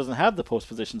form doesn't have the post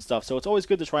position stuff. So it's always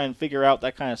good to try and figure out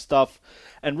that kind of stuff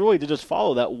and really to just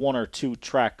follow that 1 or 2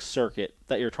 track circuit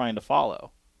that you're trying to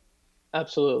follow.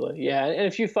 Absolutely. Yeah. And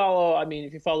if you follow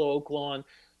Oaklawn,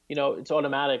 it's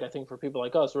automatic. I think for people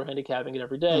like us, we're handicapping it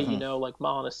every day. Like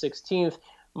Mile in a 16th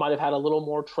might have had a little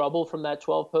more trouble from that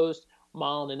 12 post.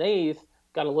 Mile in an 8th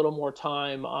got a little more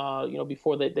time,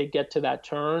 before they get to that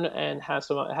turn, and has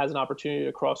an opportunity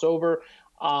to cross over.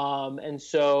 And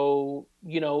so,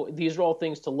 these are all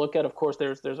things to look at. Of course,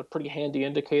 there's a pretty handy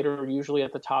indicator usually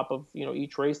at the top of,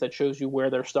 each race that shows you where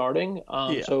they're starting.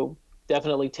 So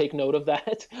definitely take note of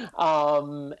that.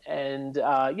 And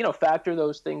factor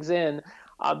those things in.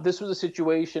 This was a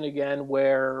situation again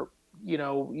where,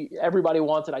 everybody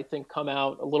wanted, I think, come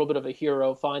out a little bit of a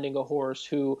hero, finding a horse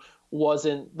who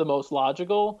wasn't the most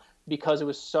logical because it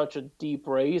was such a deep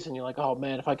race. And you're like, oh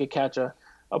man, if I could catch a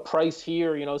price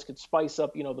here, this could spice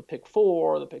up, the pick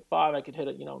 4 or the pick 5. I could hit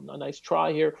a nice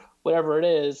try here, whatever it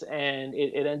is. And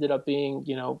it ended up being,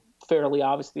 fairly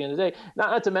obvious at the end of the day.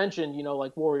 Not to mention,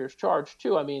 like Warrior's Charge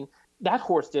too. I mean, that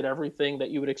horse did everything that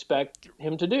you would expect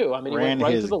him to do. I mean, he went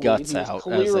right to the lead. He was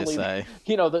clearly, as they say.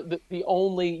 The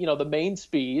only, the main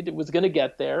speed was going to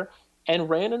get there, and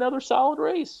ran another solid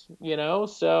race.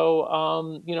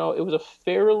 So it was a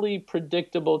fairly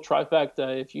predictable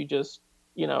trifecta if you just,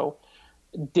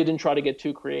 didn't try to get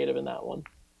too creative in that one.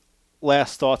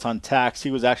 Last thoughts on Tax.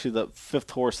 He was actually the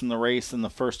 5th horse in the race and the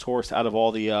first horse out of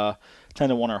all the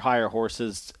 10-1 or higher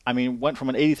horses. I mean, went from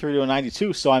an 83 to a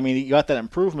 92. So, I mean, you got that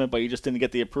improvement, but you just didn't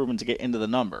get the improvement to get into the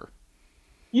number.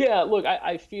 Yeah, look,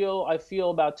 I feel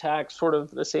about Tax sort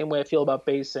of the same way I feel about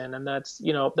Basin, and that's,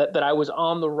 that I was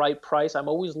on the right price. I'm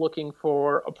always looking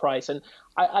for a price. And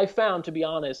I found, to be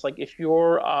honest, like if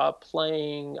you're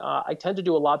playing, I tend to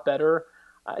do a lot better.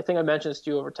 I think I mentioned this to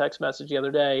you over text message the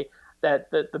other day,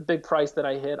 that the big price that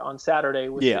I hit on Saturday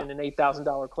was in an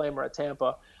 $8,000 claimer at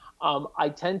Tampa. I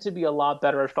tend to be a lot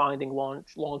better at finding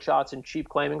long shots in cheap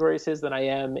claiming races than I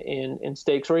am in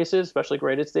stakes races, especially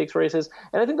graded stakes races.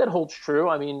 And I think that holds true.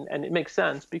 I mean, and it makes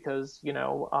sense because,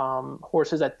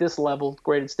 horses at this level,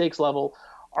 graded stakes level,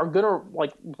 are going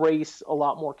to race a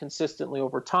lot more consistently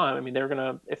over time. I mean,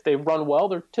 if they run well,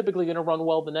 they're typically going to run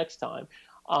well the next time.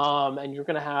 And you're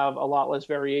going to have a lot less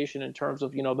variation in terms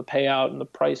of, the payout and the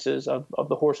prices of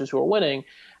the horses who are winning.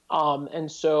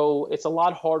 And so it's a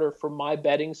lot harder for my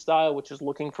betting style, which is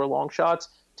looking for long shots,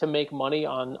 to make money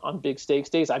on big stakes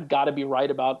days. I've got to be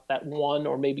right about that 1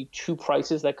 or maybe 2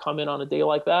 prices that come in on a day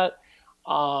like that.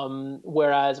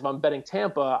 Whereas if I'm betting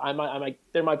Tampa,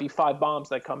 there might be 5 bombs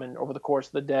that come in over the course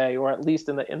of the day, or at least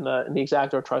in the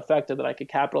exacto trifecta that I could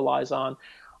capitalize on.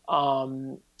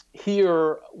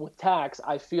 Here with Tax,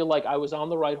 I feel like I was on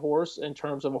the right horse in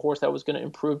terms of a horse that was going to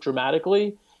improve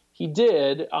dramatically. He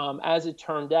did. As it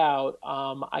turned out,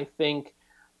 I think,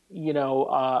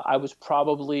 I was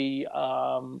probably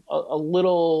a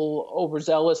little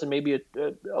overzealous and maybe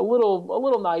a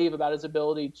little naive about his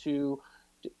ability to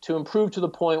improve to the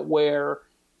point where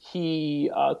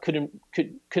he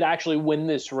could actually win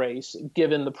this race,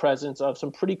 given the presence of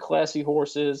some pretty classy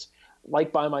horses,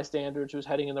 like By My Standards, who's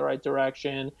heading in the right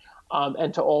direction,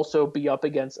 and to also be up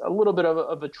against a little bit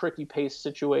of a tricky pace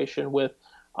situation with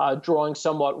drawing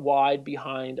somewhat wide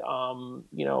behind,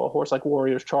 a horse like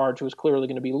Warrior's Charge, who is clearly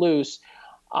going to be loose.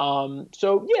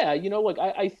 So yeah,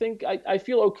 I think I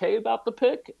feel okay about the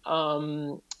pick.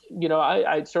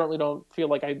 I certainly don't feel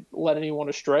like I let anyone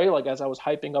astray. Like as I was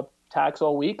hyping up Tax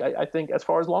all week, I think as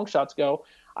far as long shots go,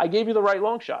 I gave you the right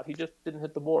long shot. He just didn't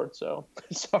hit the board. So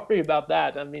sorry about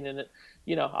that. I mean, and it,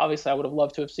 obviously I would have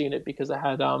loved to have seen it because I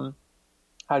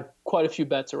had quite a few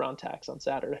bets around Tax on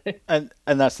Saturday. And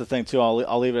that's the thing too.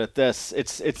 I'll leave it at this.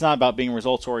 It's not about being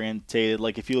results orientated.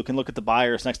 Like if you can look at the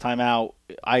buyers next time out,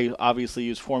 I obviously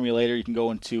use Formulator. You can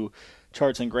go into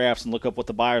charts and graphs and look up what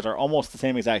the buyers are almost the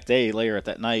same exact day later at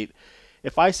that night.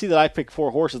 if I see that I picked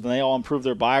 4 horses and they all improved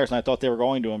their buyers and I thought they were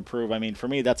going to improve, I mean, for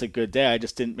me, that's a good day. I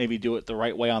just didn't maybe do it the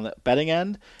right way on the betting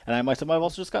end, and I might have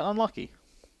also just gotten unlucky.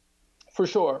 For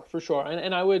sure.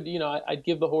 And I would, I'd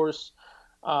give the horse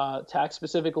tax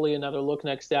specifically another look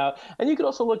next out. And you could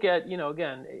also look at,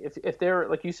 again, if they're,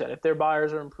 like you said, if their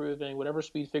buyers are improving, whatever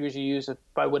speed figures you use, if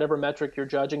by whatever metric you're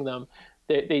judging them,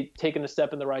 they've taken a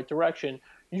step in the right direction.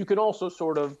 You can also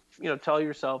sort of, tell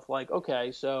yourself like,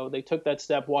 okay, so they took that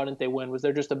step. Why didn't they win? Was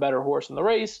there just a better horse in the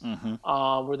race?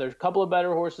 Mm-hmm. Were there a couple of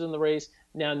better horses in the race?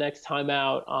 Now, next time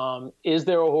out, is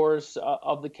there a horse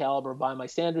of the caliber by my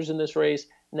standards in this race?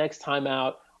 Next time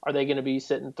out, are they going to be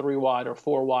sitting 3 wide or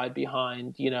 4 wide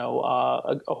behind,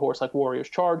 a horse like Warrior's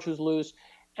Charge who's loose?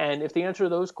 And if the answer to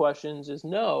those questions is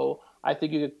no, I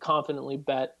think you could confidently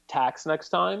bet tax next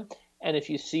time. And if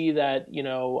you see that,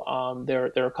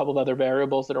 there are a couple of other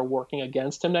variables that are working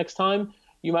against him next time,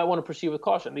 you might want to proceed with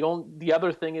caution. The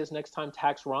other thing is next time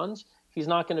tax runs, he's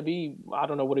not going to be, I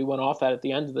don't know what he went off at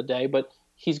the end of the day, but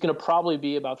he's going to probably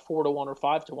be about 4 to 1 or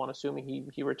 5 to 1, assuming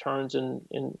he returns in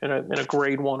a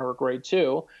grade 1 or a grade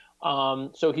 2.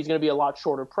 So he's going to be a lot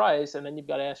shorter price. And then you've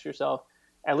got to ask yourself,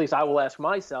 at least I will ask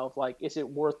myself, like, is it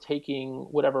worth taking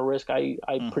whatever risk I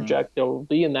project there will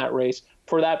be in that race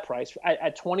for that price?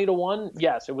 At 20 to 1,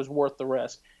 yes, it was worth the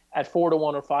risk. At 4 to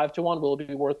 1 or 5 to 1, will it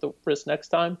be worth the risk next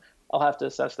time? I'll have to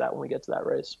assess that when we get to that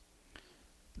race.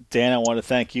 Dan, I want to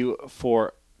thank you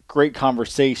for great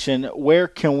conversation. Where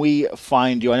can we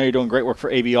find you? I know you're doing great work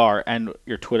for ABR and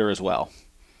your Twitter as well.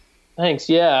 Thanks.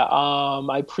 Yeah.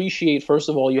 I appreciate, first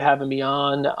of all, you having me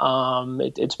on.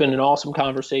 It's been an awesome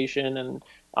conversation, and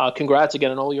congrats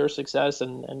again on all your success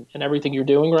and everything you're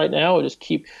doing right now. Just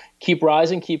keep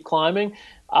rising, keep climbing.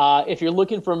 If you're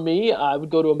looking for me, I would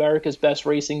go to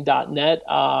americasbestracing.net.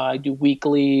 I do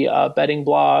weekly betting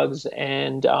blogs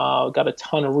and got a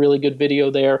ton of really good video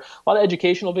there. A lot of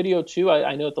educational video too.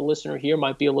 I know that the listener here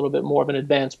might be a little bit more of an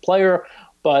advanced player,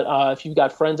 but if you've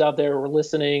got friends out there who are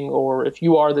listening, or if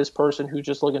you are this person who's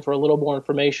just looking for a little more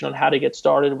information on how to get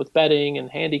started with betting and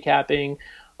handicapping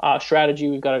strategy,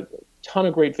 we've got a ton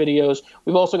of great videos.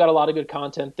 We've also got a lot of good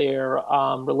content there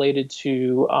related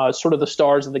to sort of the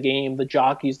stars of the game, the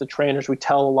jockeys, the trainers. We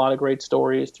tell a lot of great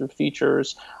stories through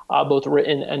features, both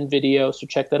written and video. So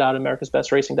check that out,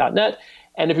 americasbestracing.net.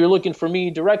 And if you're looking for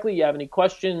me directly, you have any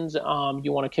questions,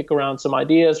 you want to kick around some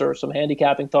ideas or some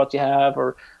handicapping thoughts you have,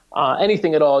 or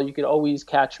anything at all, you can always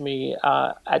catch me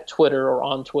at Twitter or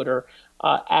on Twitter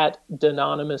at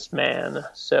Dononymous Man.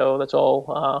 So that's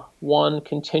all one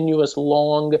continuous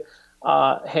long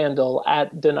handle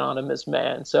at Dononymous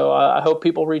Man. So I hope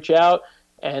people reach out,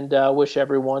 and wish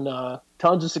everyone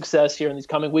tons of success here in these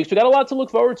coming weeks. We got a lot to look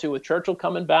forward to with Churchill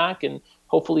coming back and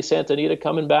hopefully Santa Anita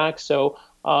coming back. So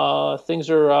things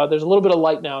are there's a little bit of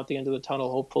light now at the end of the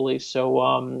tunnel, hopefully.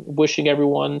 So wishing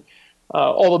everyone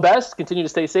all the best. Continue to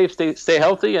stay safe, stay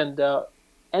healthy, and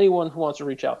anyone who wants to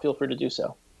reach out, feel free to do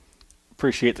so.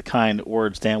 Appreciate the kind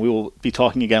words, Dan. We will be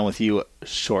talking again with you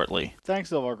shortly. Thanks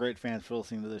to all of our great fans for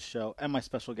listening to this show, and my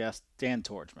special guest, Dan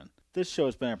Torchman. This show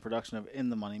has been a production of In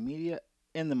the Money Media.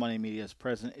 In the Money Media's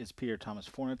president is Peter Thomas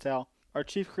Fornatel. Our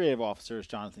chief creative officer is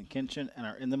Jonathan Kinchin, and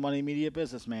our In the Money Media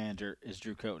business manager is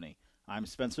Drew Coatney. I'm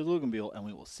Spencer Luganbiel, and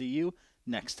we will see you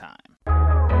next time.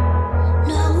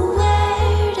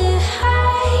 Nowhere to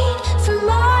hide from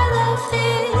all of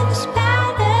this.